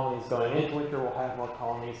more colonies going into winter, we'll have more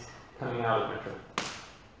colonies coming out of winter.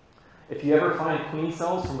 If you ever find queen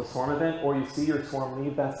cells from a swarm event, or you see your swarm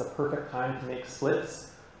leave, that's the perfect time to make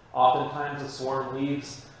splits. Oftentimes, the swarm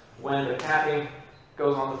leaves when the capping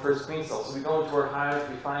goes on the first queen cell. So we go into our hive,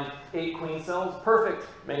 we find 8 queen cells, perfect,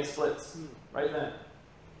 make splits right then.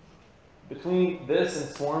 Between this and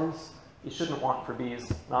swarms, you shouldn't want for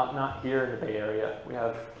bees, not here in the Bay Area. We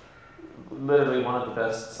have literally one of the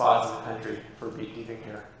best spots in the country for beekeeping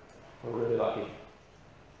here. We're really lucky.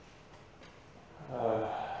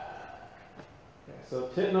 So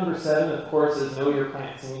tip number 7, of course, is know your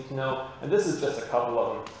plants. You need to know, and this is just a couple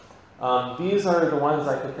of them. These are the ones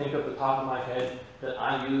I could think of the top of my head that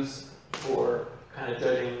I use for kind of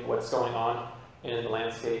judging what's going on in the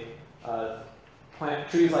landscape.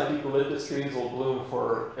 Trees like eucalyptus trees will bloom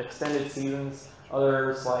for extended seasons.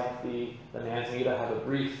 Others, like the manzanita, have a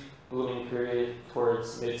brief blooming period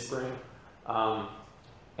towards mid-spring.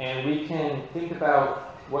 And we can think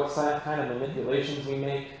about what kind of manipulations we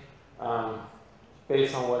make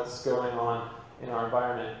based on what's going on in our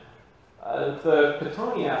environment. The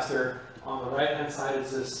cotoneaster on the right-hand side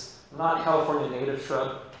is this not California native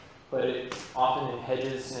shrub, but it's often in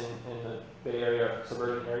hedges in the Bay Area,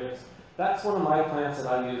 suburban areas. That's one of my plants that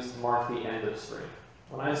I use to mark the end of spring.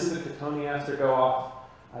 When I see the cotoneaster go off,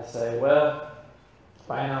 I say, well,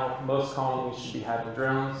 by now most colonies should be having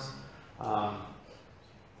drones.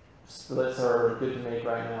 Splits are good to make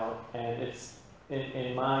right now, and it's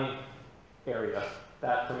in my area.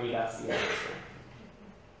 That, for me, that's the end of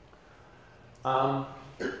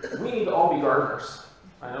spring. We need to all be gardeners.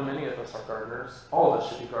 I know many of us are gardeners. All of us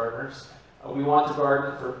should be gardeners. We want to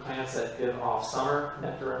garden for plants that give off summer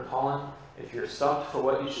nectar and pollen. If you're stumped for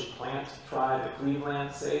what you should plant, try the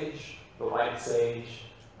Cleveland sage, the white sage,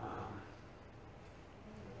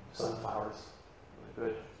 sunflowers.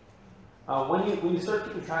 Really good. When you start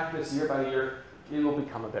keeping track of this year by year, you will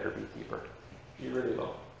become a better beekeeper. You really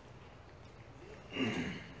will.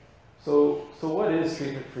 So what is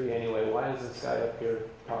treatment-free anyway? Why is this guy up here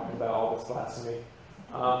talking about all this blasphemy?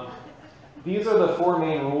 These are the 4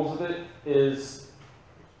 main rules of it.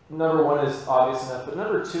 Number 1 is obvious enough, but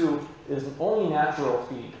number 2 is only natural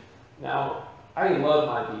feed Now, I love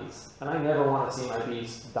my bees, and I never want to see my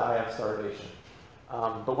bees die of starvation.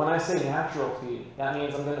 But when I say natural feed, that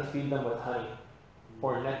means I'm going to feed them with honey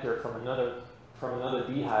or nectar from another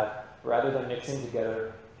beehive, rather than mixing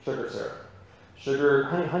together sugar syrup.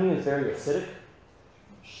 Honey is very acidic.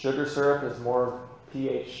 Sugar syrup is more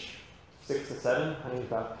pH 6 to 7. Honey is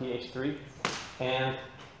about pH 3, and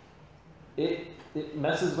it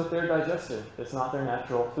messes with their digestion. It's not their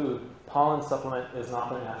natural food. Pollen supplement is not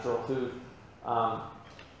their natural food.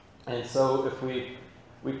 And so if we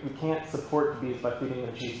can't support the bees by feeding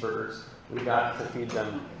them cheeseburgers. We've got to feed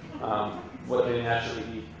them what they naturally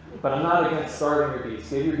eat. But I'm not against starving your bees.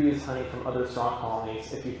 Give your bees honey from other strong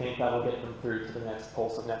colonies if you think that'll get them through to the next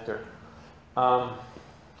pulse of nectar.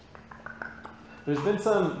 There's been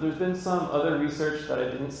some other research that I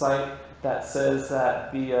didn't cite that says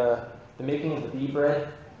that the making of the bee bread,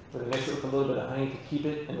 where they mix it with a little bit of honey to keep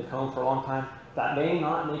it in the comb for a long time, that may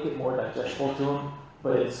not make it more digestible to them,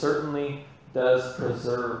 but it certainly does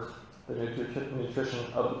preserve the nutrition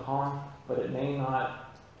of the pollen, but it may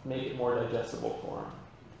not make it more digestible for them.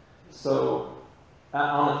 So,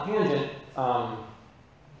 on a tangent,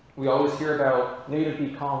 we always hear about native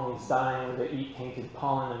bee colonies dying when they eat tainted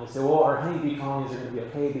pollen, and we say, well, our honeybee colonies are going to be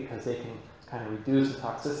okay because they can kind of reduce the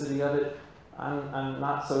toxicity of it. I'm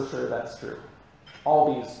not so sure that's true.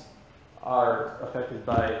 All bees are affected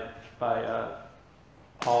by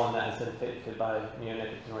pollen that has been affected by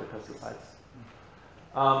neonicotinoid pesticides.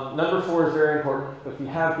 Number 4 is very important. If you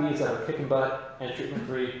have bees that are kicking butt and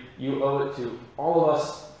treatment-free, you owe it to all of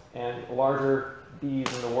us and larger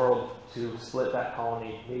bees in the world to split that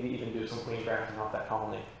colony, maybe even do some queen grafting off that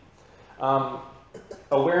colony.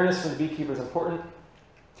 Awareness for the beekeeper is important.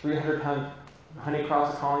 300-pound honey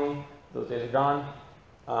crops a colony, those days are gone,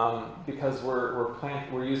 because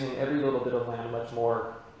we're using every little bit of land much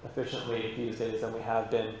more efficiently these days than we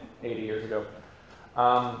have been 80 years ago.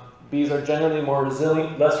 Bees are generally more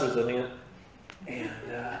resilient, less resilient, and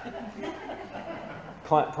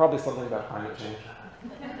probably something about climate change.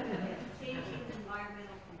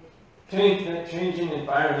 Changing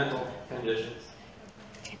environmental conditions.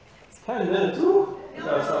 10 minutes, woo! I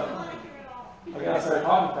gotta start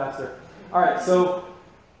talking faster. All right, so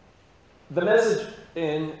the message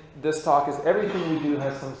in this talk is everything we do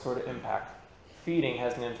has some sort of impact. Feeding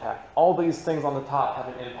has an impact. All these things on the top have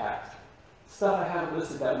an impact. Stuff I haven't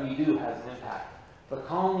listed that we do has an impact. But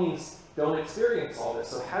colonies don't experience all this,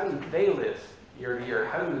 so how do they live year to year?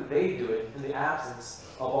 How do they do it in the absence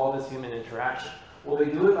of all this human interaction? Well,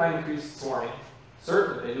 they do it by increased swarming.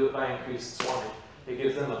 Certainly, they do it by increased swarming. It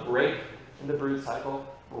gives them a break in the brood cycle,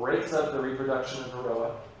 breaks up the reproduction of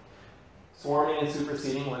varroa. Swarming and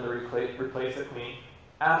superseding when they replace the queen.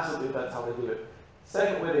 Absolutely, that's how they do it.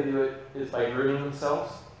 Second way they do it is by grooming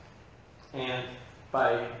themselves and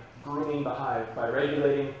by grooming the hive, by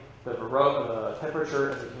regulating the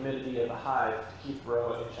temperature and the humidity of the hive to keep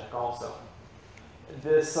varroa in check also.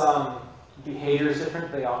 This behavior is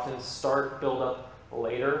different. They often build up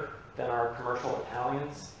later than our commercial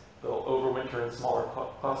Italians. They'll overwinter in smaller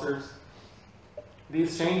clusters.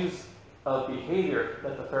 These changes of behavior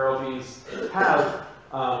that the feral bees have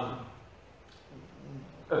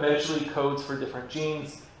eventually codes for different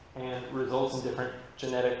genes and results in different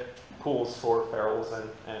genetic pools for ferals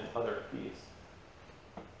and other bees.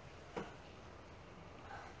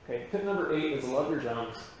 Okay, tip number 8 is love your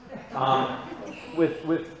drones.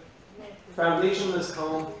 With foundationless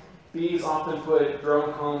comb, bees often put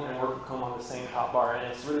drone comb and worker comb on the same top bar, and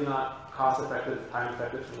it's really not cost effective, time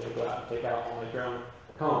effective for me to go out and take out all my drone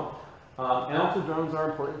comb. And also drones are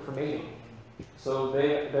important for mating. So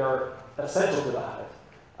they're essential to the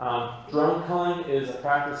hive. Drone culling is a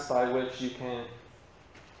practice by which you can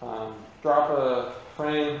drop a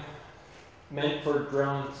frame meant for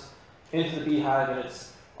drones into the beehive, and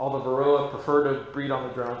it's all the varroa prefer to breed on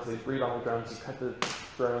the drones. They breed on the drones. You cut the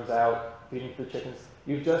drones out, feeding to the chickens.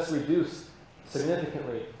 You've just reduced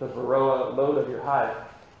significantly the varroa load of your hive.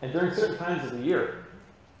 And during certain times of the year,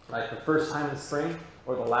 like the first time in spring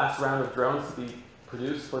or the last round of drones to be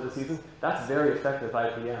produced for the season, that's very effective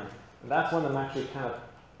IPM. And that's one I'm actually kind of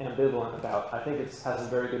ambivalent about. I think it has some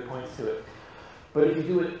very good points to it. But if you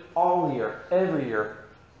do it all year, every year,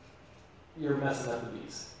 you're messing up the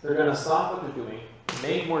bees. They're going to stop what they're doing,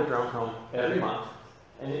 make more drone comb every month,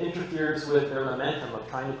 and it interferes with their momentum of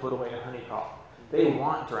trying to put away a honey crop. They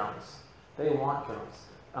want drones. They want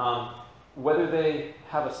drones. Whether they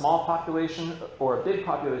have a small population or a big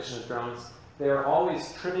population of drones, they are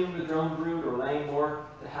always trimming the drone brood or laying more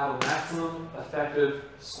to have a maximum effective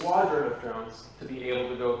squadron of drones to be able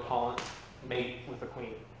to go mate with the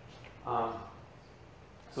queen.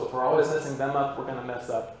 So if we're always messing them up, we're going to mess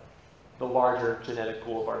up the larger genetic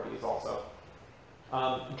pool of our bees also.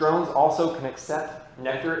 Drones also can accept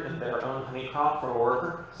nectar in their own honey crop from a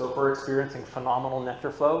worker. So if we're experiencing phenomenal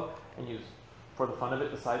nectar flow and you, for the fun of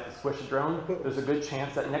it, decide to squish a drone, there's a good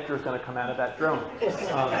chance that nectar is going to come out of that drone. If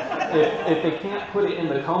they can't put it in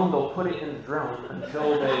the comb, they'll put it in the drone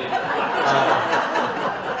until they...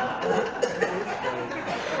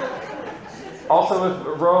 Also, if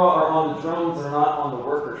Varroa are on the drones, they're not on the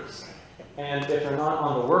workers. And if they're not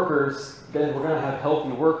on the workers, then we're going to have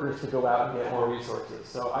healthy workers to go out and get more resources.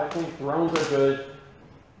 So I think drones are good.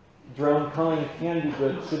 Drone culling can be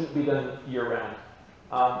good, shouldn't be done year-round.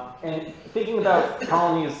 And thinking about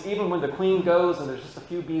colonies, even when the queen goes and there's just a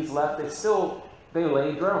few bees left, they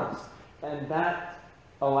lay drones. And that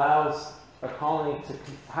allows a colony to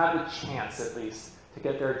have a chance, at least, to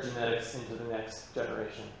get their genetics into the next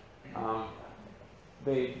generation. I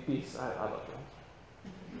love drones.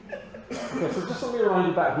 Okay, so just let me remind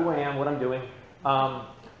you about who I am, what I'm doing.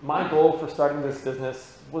 My goal for starting this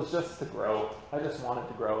business was just to grow. I just wanted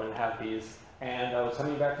to grow and have bees. And I was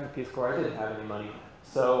coming back from the Peace Corps. I didn't have any money.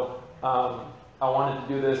 So I wanted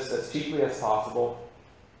to do this as cheaply as possible.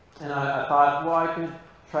 And I thought, well, I could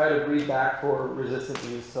try to breed back for resistant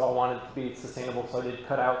bees. So I wanted to be sustainable. So I did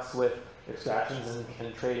cutouts with extractions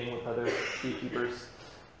and trading with other beekeepers.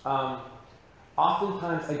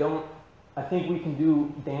 Oftentimes, I think we can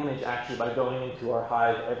do damage actually by going into our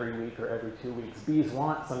hive every week or every 2 weeks. Bees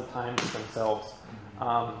want some time to themselves.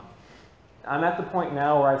 I'm at the point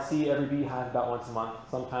now where I see every beehive about once a month.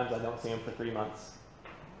 Sometimes I don't see them for 3 months.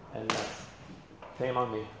 And that's shame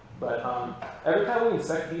on me. But every time we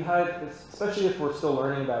inspect a beehive, especially if we're still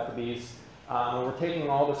learning about the bees, and we're taking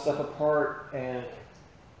all this stuff apart, and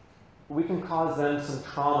we can cause them some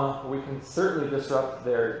trauma. We can certainly disrupt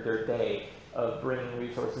their day of bringing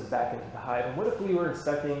resources back into the hive. And what if we were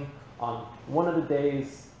inspecting on one of the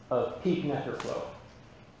days of peak nectar flow?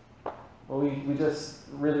 Well, we just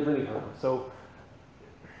really, really hurt them. So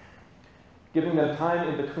giving them time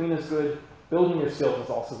in between is good. Building your skills is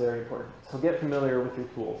also very important. So get familiar with your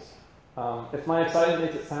tools. If my excitement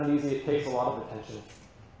makes it sound easy, it takes a lot of attention.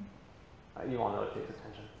 You all know it takes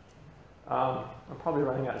attention. I'm probably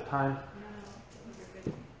running out of time.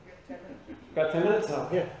 Got 10 minutes? Oh,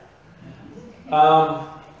 yeah.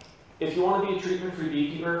 If you want to be a treatment-free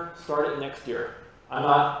beekeeper, start it next year.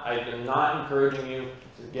 I am not encouraging you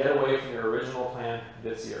to get away from your original plan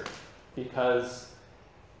this year, because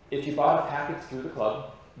if you bought a package through the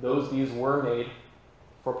club, those bees were made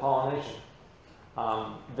for pollination.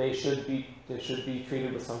 They should be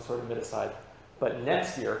treated with some sort of miticide. But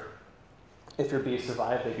next year, if your bees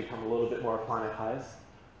survive, they become a little bit more acclimatized.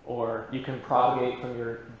 Or you can propagate from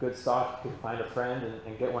your good stock. You can find a friend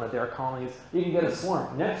and get one of their colonies. You can get a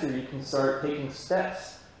swarm. Next year, you can start taking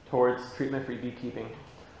steps towards treatment-free beekeeping.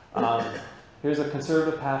 Here's a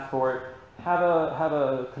conservative path for it. Have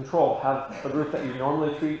a control. Have a group that you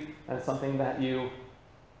normally treat and something that you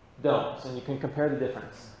don't. And you can compare the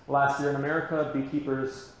difference. Last year in America,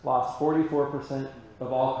 beekeepers lost 44%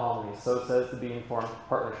 of all colonies. So says the Bee Informed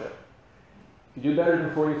Partnership. If you do better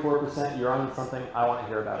than 44%, you're on to something. I want to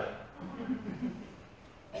hear about it.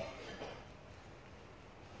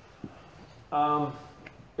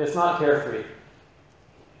 It's not carefree.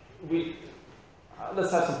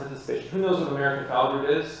 Let's have some participation. Who knows what American foulbrood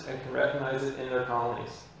is and can recognize it in their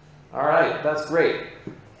colonies? All right, that's great.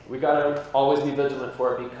 We got to always be vigilant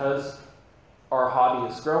for it because our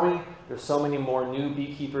hobby is growing. There's so many more new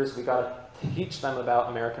beekeepers. We got to teach them about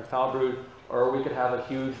American foulbrood, or we could have a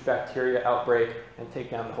huge bacteria outbreak and take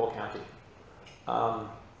down the whole county.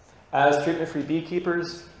 As treatment-free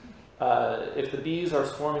beekeepers, if the bees are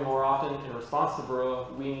swarming more often in response to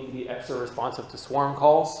Varroa, we need to be extra responsive to swarm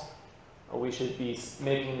calls. We should be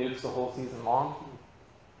making nukes the whole season long.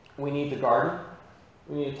 We need to garden.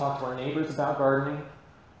 We need to talk to our neighbors about gardening.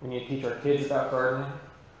 We need to teach our kids about gardening.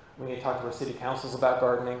 We need to talk to our city councils about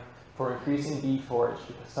gardening for increasing bee forage,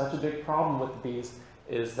 because such a big problem with the bees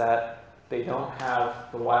is that they don't have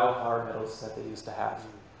the wildflower meadows that they used to have.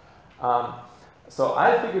 So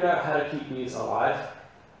I figured out how to keep bees alive.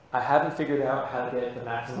 I haven't figured out how to get the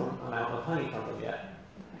maximum amount of honey from them yet.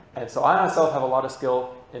 And so I myself have a lot of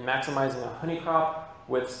skill in maximizing a honey crop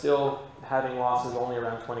with still having losses only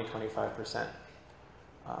around 20–25%.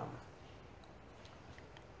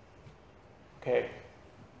 Okay,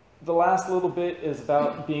 the last little bit is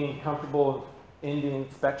about being comfortable in the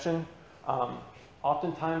inspection.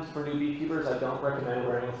 Oftentimes for new beekeepers, I don't recommend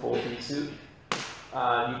wearing a full bee suit.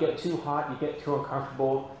 You get too hot, you get too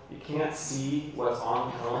uncomfortable, you can't see what's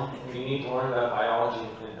on the comb. You need to learn about biology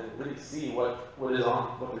and really see what is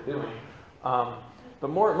on, what they're doing. But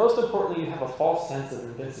most importantly, you have a false sense of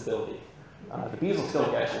invincibility. The bees will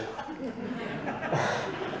still get you.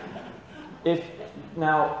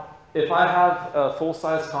 If I have a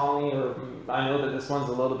full-size colony, or I know that this one's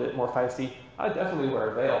a little bit more feisty, I definitely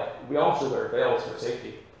wear a veil. We all should wear veils for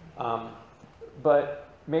safety. But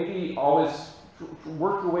maybe always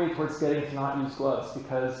work your way towards getting to not use gloves,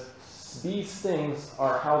 because these stings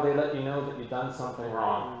are how they let you know that you've done something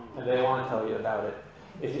wrong, and they want to tell you about it.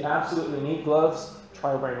 If you absolutely need gloves,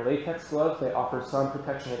 try wearing latex gloves. They offer some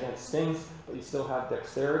protection against stings, but you still have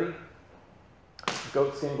dexterity.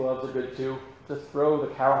 Goat skin gloves are good too. Just throw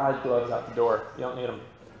the cowhide gloves out the door. You don't need them.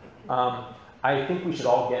 I think we should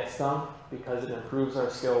all get stung, because it improves our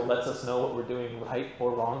skill, lets us know what we're doing right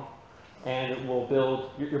or wrong, and it will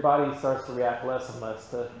build, your body starts to react less and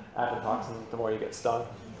less to aflatoxin the more you get stung.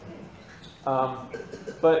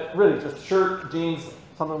 But really, just shirt, jeans,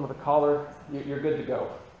 something with a collar, you're good to go.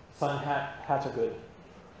 Sun hats are good.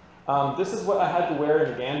 This is what I had to wear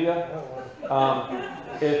in the Gambia.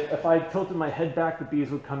 If I tilted my head back, the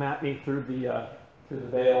bees would come at me through the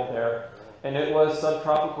veil there. And it was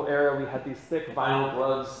subtropical area. We had these thick vinyl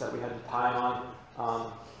gloves that we had to tie on,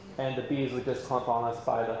 and the bees would just clump on us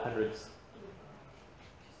by the hundreds.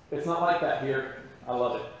 It's not like that here. I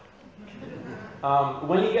love it.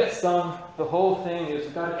 When you get stung, the whole thing is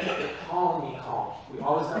we've got to keep the colony calm. We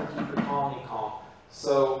always got to keep the colony calm.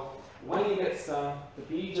 So when you get stung, the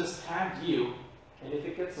bee just tagged you, and if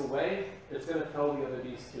it gets away, it's going to tell the other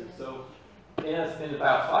bees too. So in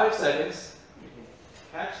about 5 seconds,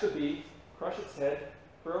 catch the bee, crush its head,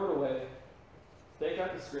 throw it away, take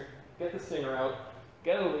out the string, get the stinger out,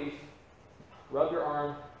 get a leaf, rub your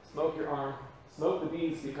arm, smoke the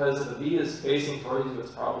bees, because if the bee is facing towards you,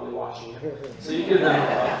 it's probably watching you. So you give them a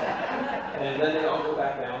love, and then they all go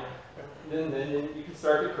back down. Then you can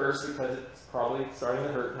start to curse, because it's probably starting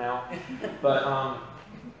to hurt now. But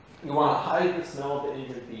you want to hide the smell of the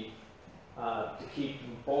injured bee to keep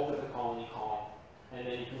both of the colony calm, and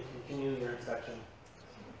then you can continue your inspection.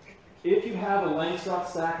 If you have a Langstroth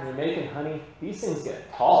stack and you're making honey, these things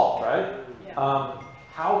get tall, right? Yeah.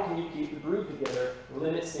 How can you keep the brood together,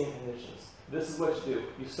 limit sting conditions? This is what you do.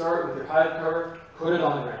 You start with your hive cover, put it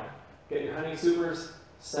on the ground. Get your honey supers,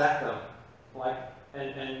 stack them,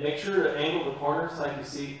 and make sure to angle the corners like you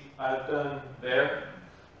see I've done there.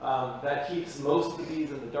 That keeps most of the bees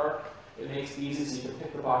in the dark. It makes it easy so you can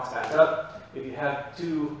pick the box back up. If you have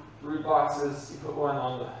 2 brood boxes, you put one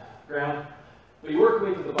on the ground. But you work your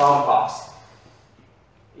way to the bottom box.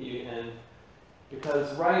 And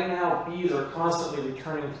because right now bees are constantly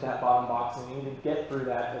returning to that bottom box, and you need to get through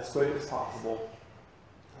that as quick as possible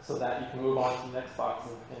so that you can move on to the next box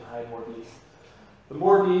and hide more bees. The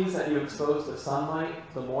more bees that you expose to sunlight,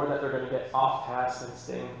 the more that they're going to get off task and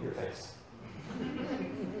sting your face.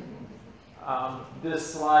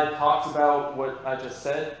 This slide talks about what I just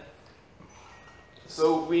said.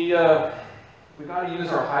 So we got to use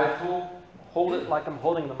our hive tool. Hold it like I'm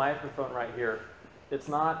holding the microphone right here. It's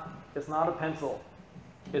not a pencil.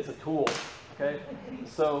 It's a tool. Okay?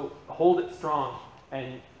 So hold it strong.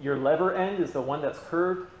 And your lever end is the one that's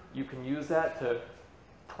curved. You can use that to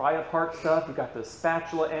pry apart stuff. We've got the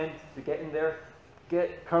spatula end to get in there.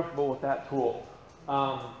 Get comfortable with that tool.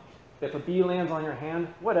 If a bee lands on your hand,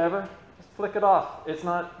 whatever, just flick it off. It's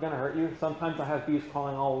not going to hurt you. Sometimes I have bees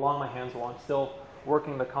crawling all along my hands while I'm still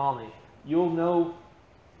working the colony. You'll know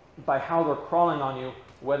by how they're crawling on you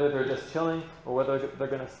whether they're just chilling or whether they're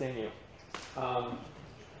going to sting you.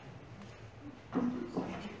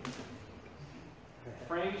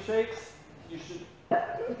 Frame shakes, you should we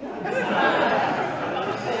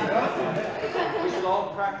should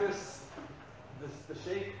all practice the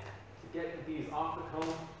shake to get the bees off the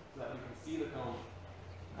comb so that we can see the comb.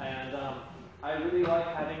 And I really like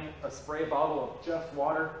having a spray bottle of just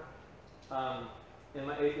water in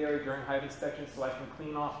my apiary during hive inspection so I can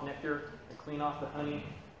clean off nectar and clean off the honey.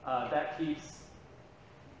 That keeps,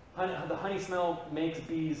 the honey smell makes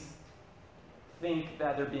bees think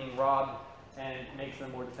that they're being robbed and makes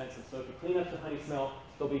them more defensive. So if you clean up the honey smell,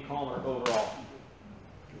 they'll be calmer overall.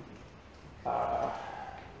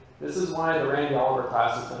 This is why the Randy Oliver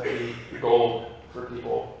class is going to be gold for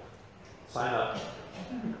people. Sign up.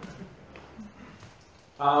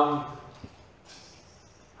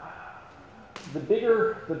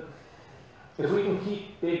 If we can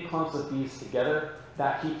keep big clumps of bees together,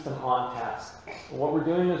 that keeps them on task. And what we're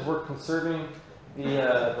doing is we're conserving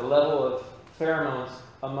the level of pheromones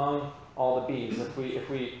among all the bees. If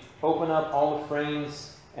we open up all the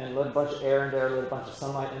frames and let a bunch of air in there, let a bunch of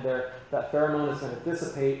sunlight in there, that pheromone is going to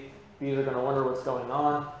dissipate. Bees are going to wonder what's going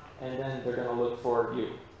on, and then they're going to look for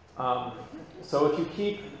you. So if you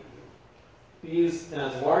keep bees in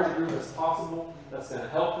as large a group as possible. That's going to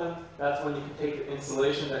help them. That's when you can take the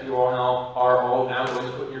insulation that you are all now going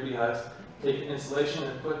to put in your beehives, take the insulation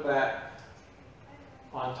and put that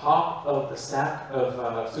on top of the stack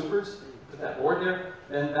of supers, put that board there,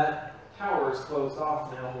 then that tower is closed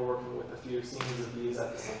off. Now we're working with a few scenes of bees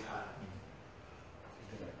at the same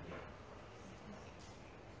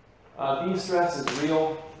time. Bee stress is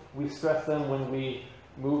real. We stress them when we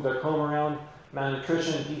move their comb around.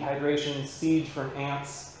 Malnutrition, dehydration, siege from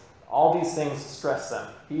ants, all these things stress them.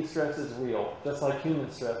 Bee stress is real. Just like human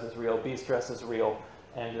stress is real, bee stress is real.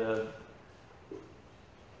 And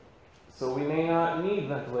so we may not need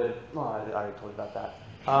ventilated. Well, I already told you about that.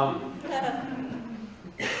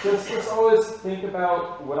 Just always think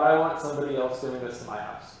about, would I want somebody else doing this to my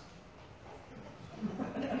house?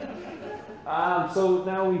 So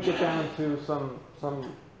now we get down to some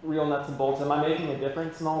real nuts and bolts. Am I making a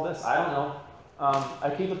difference in all this? I don't know. I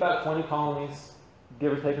keep about 20 colonies,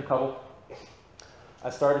 give or take a couple. I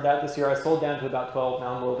started that this year. I sold down to about 12.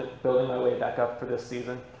 Now I'm building my way back up for this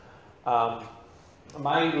season.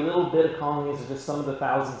 My little bit of colonies are just some of the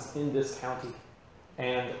thousands in this county.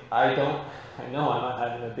 And I know I'm not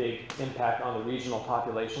having a big impact on the regional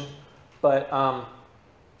population, but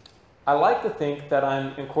I like to think that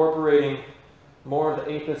I'm incorporating more of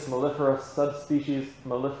the Apis mellifera subspecies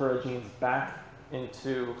mellifera genes back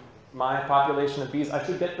into my population of bees. I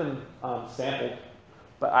should get them sampled,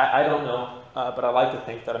 but I don't know, but I like to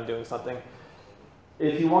think that I'm doing something.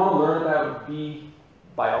 If you want to learn about bee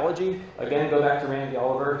biology, again, go back to Randy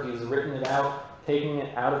Oliver. He's written it out, taking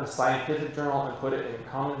it out of the scientific journal and put it in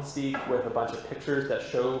common speak with a bunch of pictures that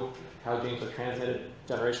show how genes are transmitted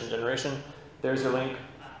generation to generation. There's your link.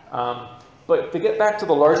 But to get back to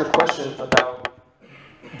the larger question about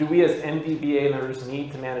do we as MVBA members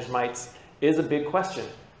need to manage mites is a big question.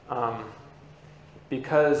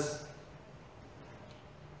 Because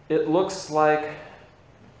it looks like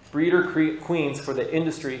breeder queens for the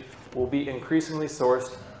industry will be increasingly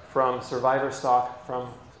sourced from survivor stock from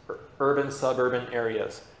urban, suburban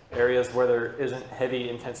areas where there isn't heavy,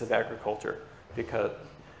 intensive agriculture, because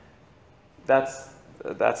that's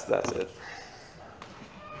it.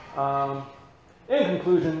 In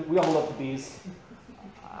conclusion, we all love the bees.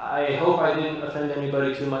 I hope I didn't offend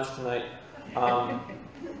anybody too much tonight.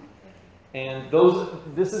 And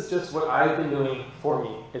this is just what I've been doing for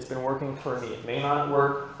me. It's been working for me. It may not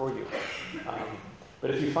work for you. But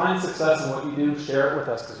if you find success in what you do, share it with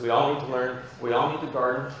us, because we all need to learn. We all need to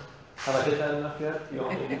garden. Have I hit that enough yet? You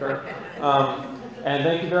all need to garden. And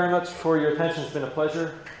thank you very much for your attention. It's been a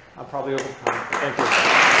pleasure. I'm probably over time. Thank you.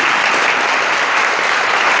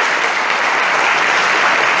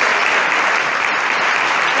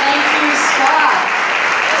 Thank you, Scott.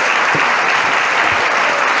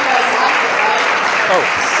 You guys liked it, right? Oh.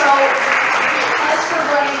 So, because we're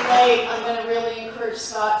running late, I'm going to really encourage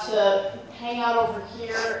Scott to hang out over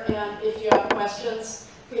here, and if you have questions,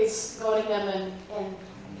 please go to him and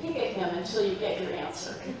pick at him until you get your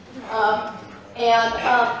answer.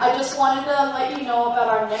 I just wanted to let you know about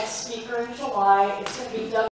our next speaker in July. It's going to be